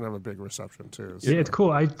kind of a big reception too. So. Yeah, it's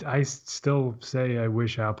cool. I still say I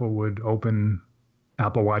wish Apple would open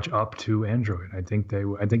Apple Watch up to Android. I think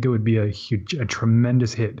it would be a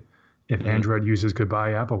tremendous hit if Android users could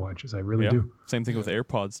buy Apple Watches. I really do. Same thing with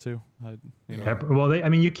AirPods too. Well,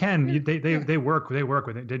 you can. They work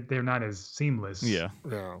with it. They're not as seamless. Yeah.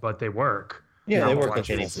 But they work. Yeah, they work with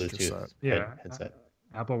any Bluetooth headset.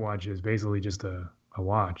 Apple Watch is basically just a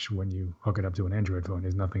watch. When you hook it up to an Android phone,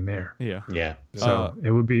 there's nothing there. Yeah. So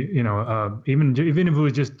it would be, even if it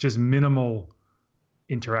was just minimal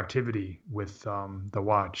interactivity with the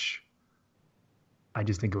watch, I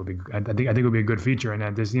just think it would be. I think it would be a good feature,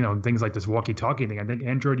 and there's things like this walkie-talkie thing. I think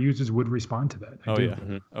Android users would respond to that.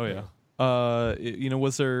 Oh yeah.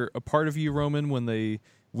 Was there a part of you, Roman, when they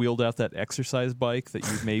wheeled out that exercise bike that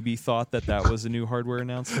you maybe thought that was a new hardware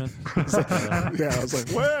announcement? Yeah, I was like,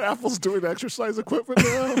 what? Apple's doing exercise equipment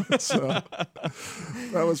now? So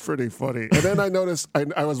that was pretty funny. And then I noticed,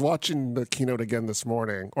 I was watching the keynote again this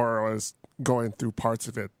morning, or I was going through parts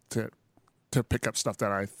of it to pick up stuff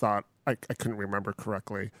that I thought I couldn't remember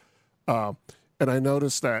correctly. And I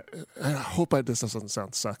noticed that, and I hope this doesn't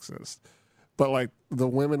sound sexist, but like the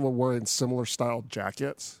women were wearing similar style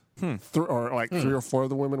jackets. Three or four of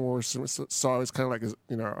the women were, so I was kind of like,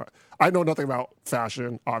 I know nothing about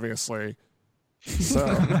fashion, obviously. So,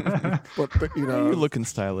 but you're looking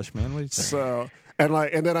stylish, man. What are you saying? So,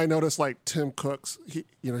 and then I noticed like Tim Cook's, he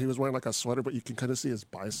was wearing like a sweater, but you can kind of see his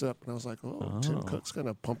bicep, and I was like, Tim Cook's kind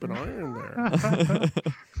of pumping iron there.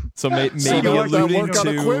 So maybe alluding workout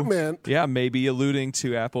to equipment. Yeah, maybe alluding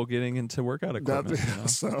to Apple getting into workout equipment.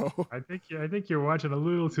 So I think you're watching a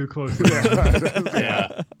little too closely.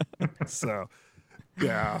 Yeah. So,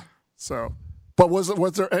 yeah. So, but was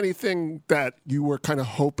there anything that you were kind of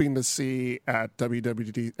hoping to see at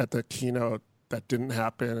WWDC at the keynote that didn't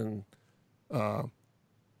happen?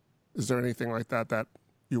 Is there anything like that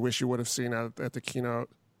you wish you would have seen at the keynote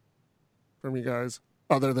from you guys,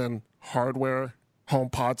 other than hardware,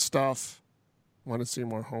 HomePod stuff? Want to see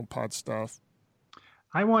more HomePod stuff?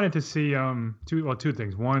 I wanted to see two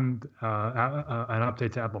things. One, an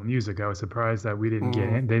update to Apple Music. I was surprised that we didn't get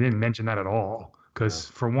in. They didn't mention that at all. Because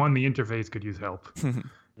for one, the interface could use help,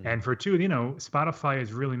 and for two, Spotify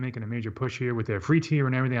is really making a major push here with their free tier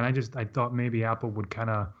and everything. And I thought maybe Apple would kind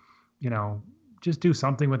of, just do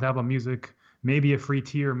something with Apple Music, maybe a free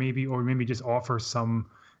tier, maybe just offer some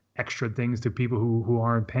extra things to people who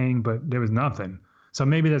aren't paying. But there was nothing. So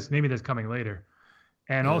maybe that's coming later.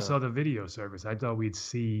 And also the video service. I thought we'd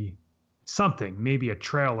see something, maybe a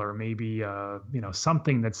trailer, maybe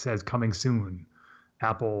something that says coming soon,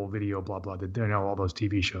 Apple Video, blah blah. All those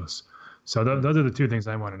TV shows. So those are the two things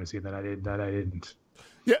I wanted to see that I didn't.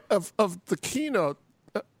 Yeah, of the keynote,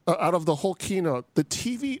 out of the whole keynote, the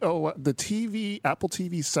Apple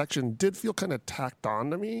TV section did feel kind of tacked on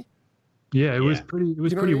to me. Yeah, it was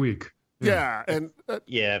pretty weak. Yeah, and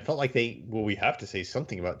it felt like we have to say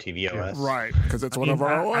something about tvOS, right? Because it's one of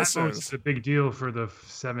our OSs. It's a big deal for the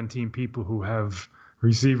 17 people who have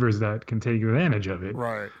receivers that can take advantage of it,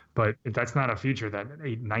 right? But that's not a feature that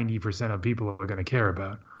 90% of people are going to care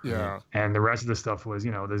about. Yeah, and the rest of the stuff was,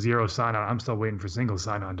 the zero sign-on. I'm still waiting for single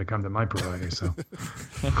sign-on to come to my provider. So,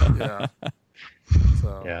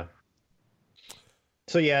 yeah,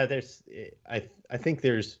 So yeah, I think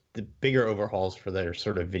there's the bigger overhauls for their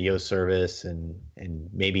sort of video service and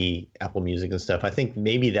maybe Apple Music and stuff. I think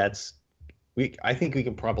maybe I think we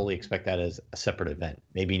can probably expect that as a separate event.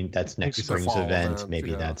 Maybe that's next spring's event.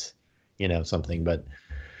 Maybe that's something. But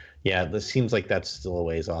yeah, this seems like that's still a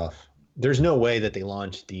ways off. There's no way that they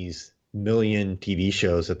launch these million TV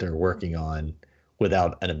shows that they're working on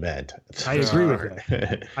without an event. I agree with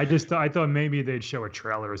that. I thought maybe they'd show a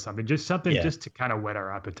trailer or something, just to kind of whet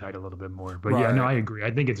our appetite a little bit more. But I agree.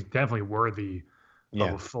 I think it's definitely worthy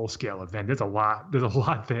of a full scale event. There's a lot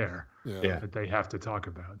there that they have to talk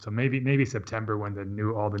about. So maybe September when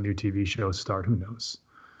all the new TV shows start. Who knows?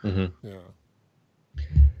 Mm-hmm. Yeah.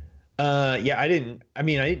 I didn't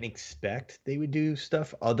expect they would do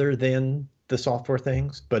stuff other than the software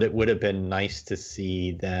things, but it would have been nice to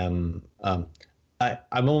see them.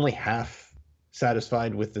 I'm only half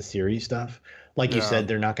satisfied with the Siri stuff. Like you said,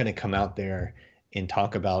 they're not going to come out there and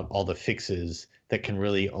talk about all the fixes that can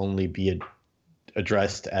really only be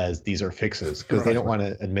addressed as these are fixes, because they don't want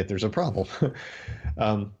to admit there's a problem.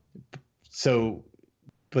 But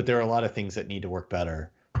there are a lot of things that need to work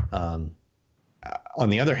better. On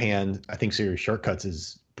the other hand, I think Siri Shortcuts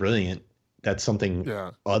is brilliant. That's something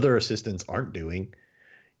other assistants aren't doing.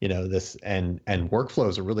 This and Workflow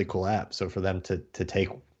is a really cool app. So for them to take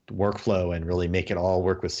Workflow and really make it all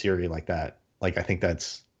work with Siri like that, I think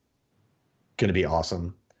that's going to be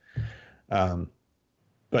awesome.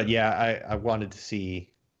 But yeah, I want to see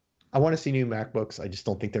new MacBooks. I just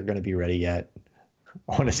don't think they're going to be ready yet.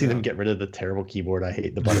 I want to see them get rid of the terrible keyboard. I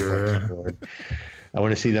hate the butterfly keyboard. I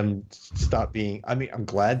want to see them stop being. I'm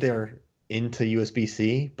glad they're into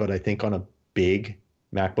USB-C, but I think on a big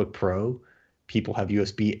MacBook Pro, people have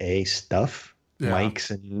USB-A stuff,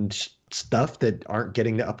 mics and stuff that aren't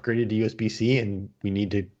getting upgraded to USB-C, and we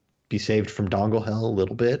need to be saved from dongle hell a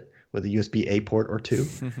little bit with a USB-A port or two,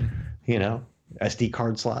 SD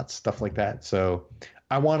card slots, stuff like that. So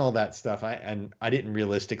I want all that stuff. I didn't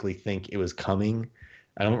realistically think it was coming.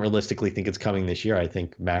 I don't realistically think it's coming this year. I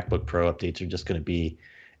think MacBook Pro updates are just going to be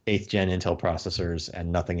 8th gen Intel processors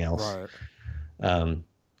and nothing else. Right.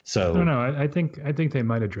 So no, I think they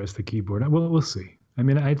might address the keyboard. We'll see. I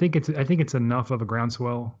mean, I think it's enough of a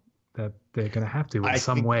groundswell that they're going to have to in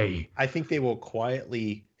some way. I think they will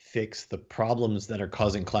quietly fix the problems that are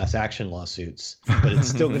causing class action lawsuits, but it's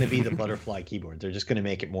still going to be the butterfly keyboard. They're just going to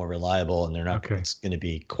make it more reliable, and they're not going to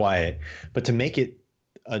be quiet. But to make it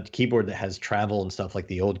a keyboard that has travel and stuff like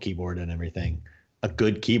the old keyboard and everything, a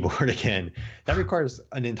good keyboard again, that requires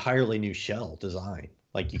an entirely new shell design.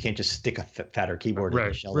 Like you can't just stick a fatter keyboard in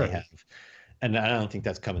the shell they have. And I don't think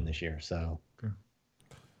that's coming this year. So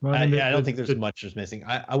well, I don't think there's much that's missing.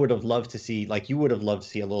 I would have loved to see, like you would have loved to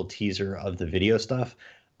see a little teaser of the video stuff.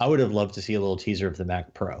 I would have loved to see a little teaser of the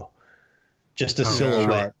Mac Pro. Just a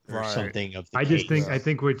silhouette or something of the I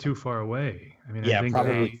think we're too far away. I mean, I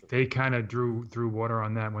think they kind of drew water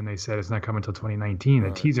on that when they said it's not coming until 2019.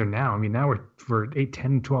 The teaser now, I mean, now we're 8,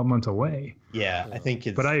 10, 12 months away. Yeah, I think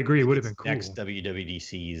it's. But I agree, it would have been cool. Next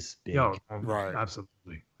WWDC's big.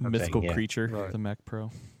 Absolutely. Mythical creature, the Mac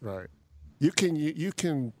Pro. Right. You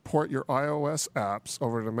can port your iOS apps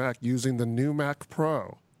over to Mac using the new Mac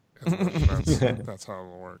Pro. That's how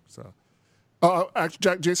it'll work. So,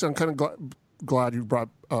 actually, Jason, I'm kind of glad you brought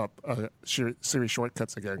up Siri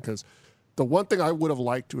shortcuts again, because the one thing I would have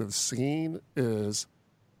liked to have seen is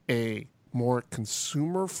a more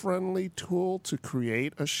consumer-friendly tool to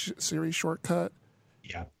create a Siri shortcut.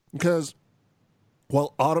 Yeah. Because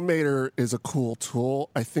while Automator is a cool tool,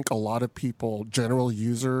 I think a lot of people, general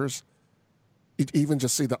users, even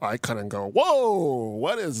just see the icon and go, "Whoa,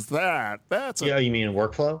 what is that?" You mean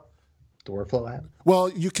Workflow? The Workflow app? Well,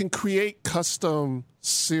 you can create custom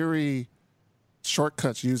Siri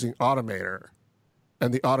shortcuts using Automator,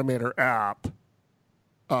 and the Automator app.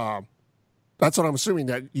 That's what I'm assuming,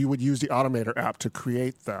 that you would use the Automator app to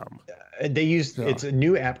create them. It's a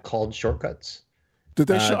new app called Shortcuts. Did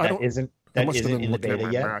they show? That isn't in the beta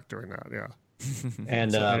yet. Mac during that, yeah.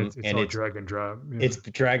 And it's drag and drop. Yeah. It's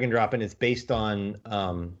drag and drop, and it's based on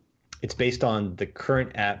the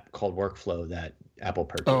current app called Workflow that Apple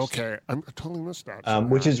purchased. Oh, okay, I totally missed that.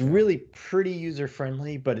 Which is really pretty user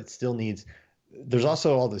friendly, but it still needs. There's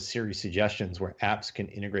also all the Siri suggestions where apps can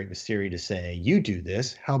integrate with Siri to say, "You do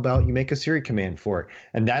this. How about you make a Siri command for it?"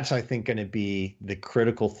 And that's, I think, going to be the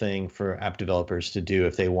critical thing for app developers to do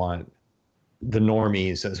if they want the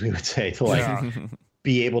normies, as we would say, to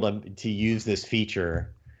be able to use this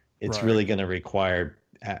feature. It's really going to require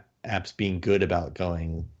apps being good about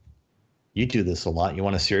going, "You do this a lot. You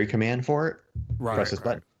want a Siri command for it? Press this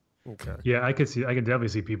button." Okay. Yeah, I could definitely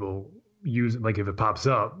see people use, like, if it pops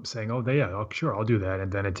up saying, "Oh, sure, I'll do that,"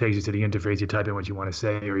 and then it takes you to the interface. You type in what you want to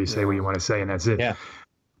say, or you say what you want to say, and that's it. Yeah.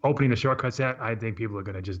 Opening the shortcuts app, I think people are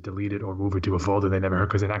going to just delete it or move it to a folder they never heard,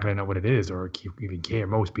 because they're not going to know what it is or even care.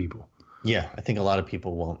 Most people. Yeah, I think a lot of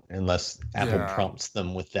people won't, unless Apple prompts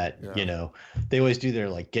them with that. You know, they always do their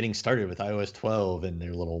getting started with iOS 12 and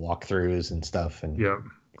their little walkthroughs and stuff. And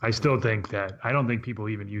I still think that I don't think people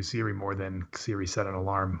even use Siri more than Siri set an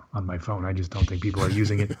alarm on my phone. I just don't think people are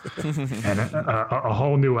using it. And a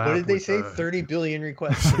whole new app. What did they say? 30 billion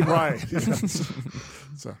requests. Right.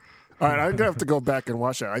 So, all right, I'm gonna have to go back and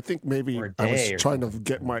watch that. I think maybe I was trying to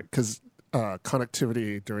get because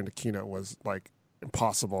connectivity during the keynote was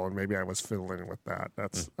impossible, and maybe I was fiddling with that.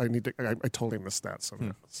 I totally missed that. So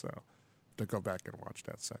to go back and watch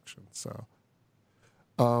that section. So,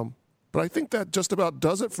 but I think that just about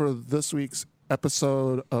does it for this week's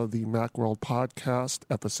episode of the Macworld Podcast,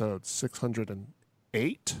 episode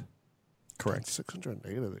 608. Correct.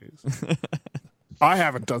 608 of these. I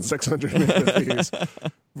haven't done 608 of these,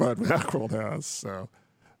 but Macworld has. So,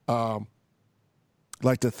 I'd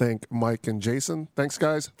like to thank Mike and Jason. Thanks,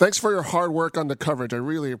 guys. Thanks for your hard work on the coverage. I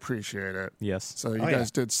really appreciate it. Yes. So you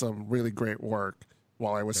guys did some really great work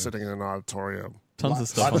while I was sitting in an auditorium. Tons of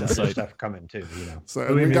stuff on the site. Stuff coming too, you know. So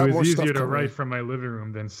Believe me, it was easier to write from my living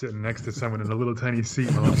room than sitting next to someone in a little tiny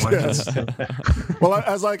seat while I'm watching. Well,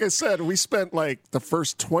 as like I said, we spent the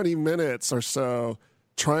first 20 minutes or so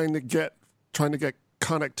trying to get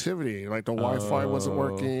connectivity. The Wi-Fi wasn't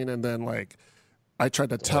working, and then I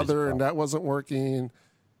tried to tether, and that wasn't working.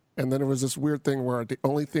 And then there was this weird thing where the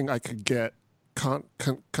only thing I could get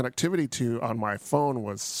connectivity to on my phone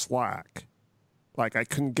was Slack. I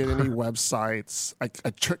couldn't get any websites. I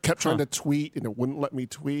kept trying to tweet, and it wouldn't let me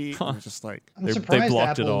tweet. It was just I'm surprised they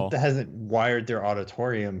blocked Apple it all. Hasn't wired their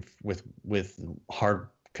auditorium with hard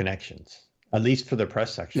connections, at least for the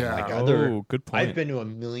press section. Yeah. Good point. I've been to a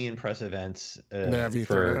million press events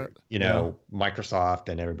for Microsoft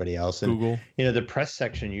and everybody else, and Google. The press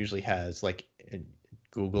section usually has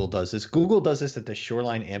Google does this. Google does this at the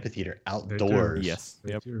Shoreline Amphitheater outdoors. Yes.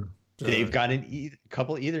 Yep. They've got a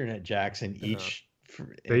couple Ethernet jacks in each.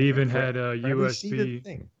 They even had a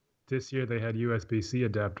USB. this year they had USB-C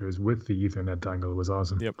adapters with the Ethernet dongle. It was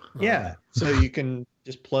awesome. Yep. Yeah. So you can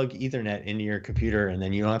just plug Ethernet into your computer, and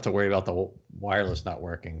then you don't have to worry about the wireless not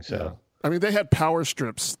working. So yeah. I mean, they had power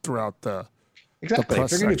strips throughout the exactly. The press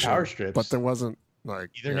They're going to do section, power strips, but there wasn't like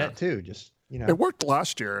Ethernet too. Just it worked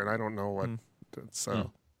last year, and I don't know what.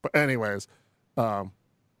 So, but anyways,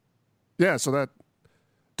 yeah. So that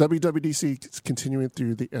WWDC is continuing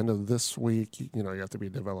through the end of this week. You have to be a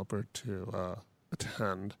developer to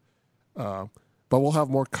attend, but we'll have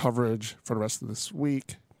more coverage for the rest of this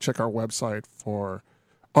week. Check our website for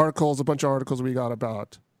articles, a bunch of articles we got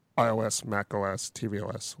about iOS, macOS,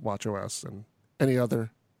 tvOS, watchOS, and any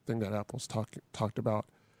other thing that Apple's talked about.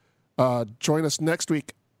 Join us next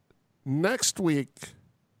week. Next week,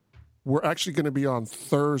 we're actually going to be on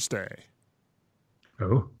Thursday.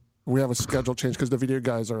 Oh. We have a schedule change because the video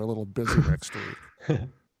guys are a little busy next week.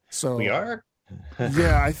 So we are?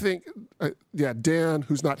 Yeah, I think, Dan,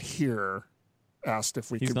 who's not here, asked if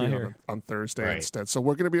we could be on Thursday instead. So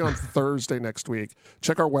we're going to be on Thursday next week.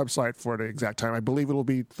 Check our website for the exact time. I believe it'll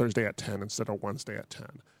be Thursday at 10 instead of Wednesday at 10.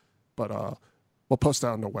 But we'll post that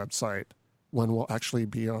on the website when we'll actually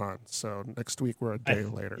be on. So next week we're a day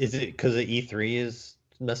later. Is it because the E3 is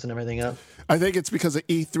messing everything up? I think it's because of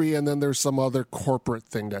E3, and then there's some other corporate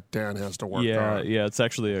thing that Dan has to work on. Yeah, it's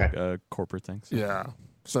actually a corporate thing. So. Yeah,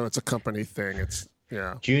 so it's a company thing.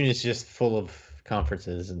 June is just full of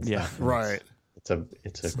conferences and stuff. Yeah, right. It's a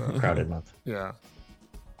crowded month. Yeah.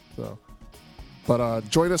 So, but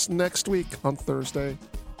join us next week on Thursday.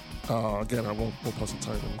 Again, we'll post the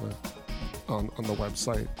time on the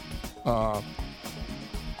website.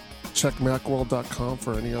 Check macworld.com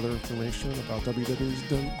for any other information about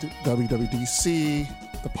WWDC,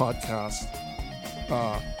 the podcast.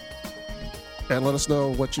 And let us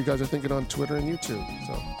know what you guys are thinking on Twitter and YouTube.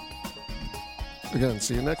 So, again,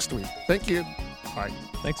 see you next week. Thank you. Bye.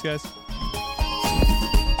 Thanks, guys.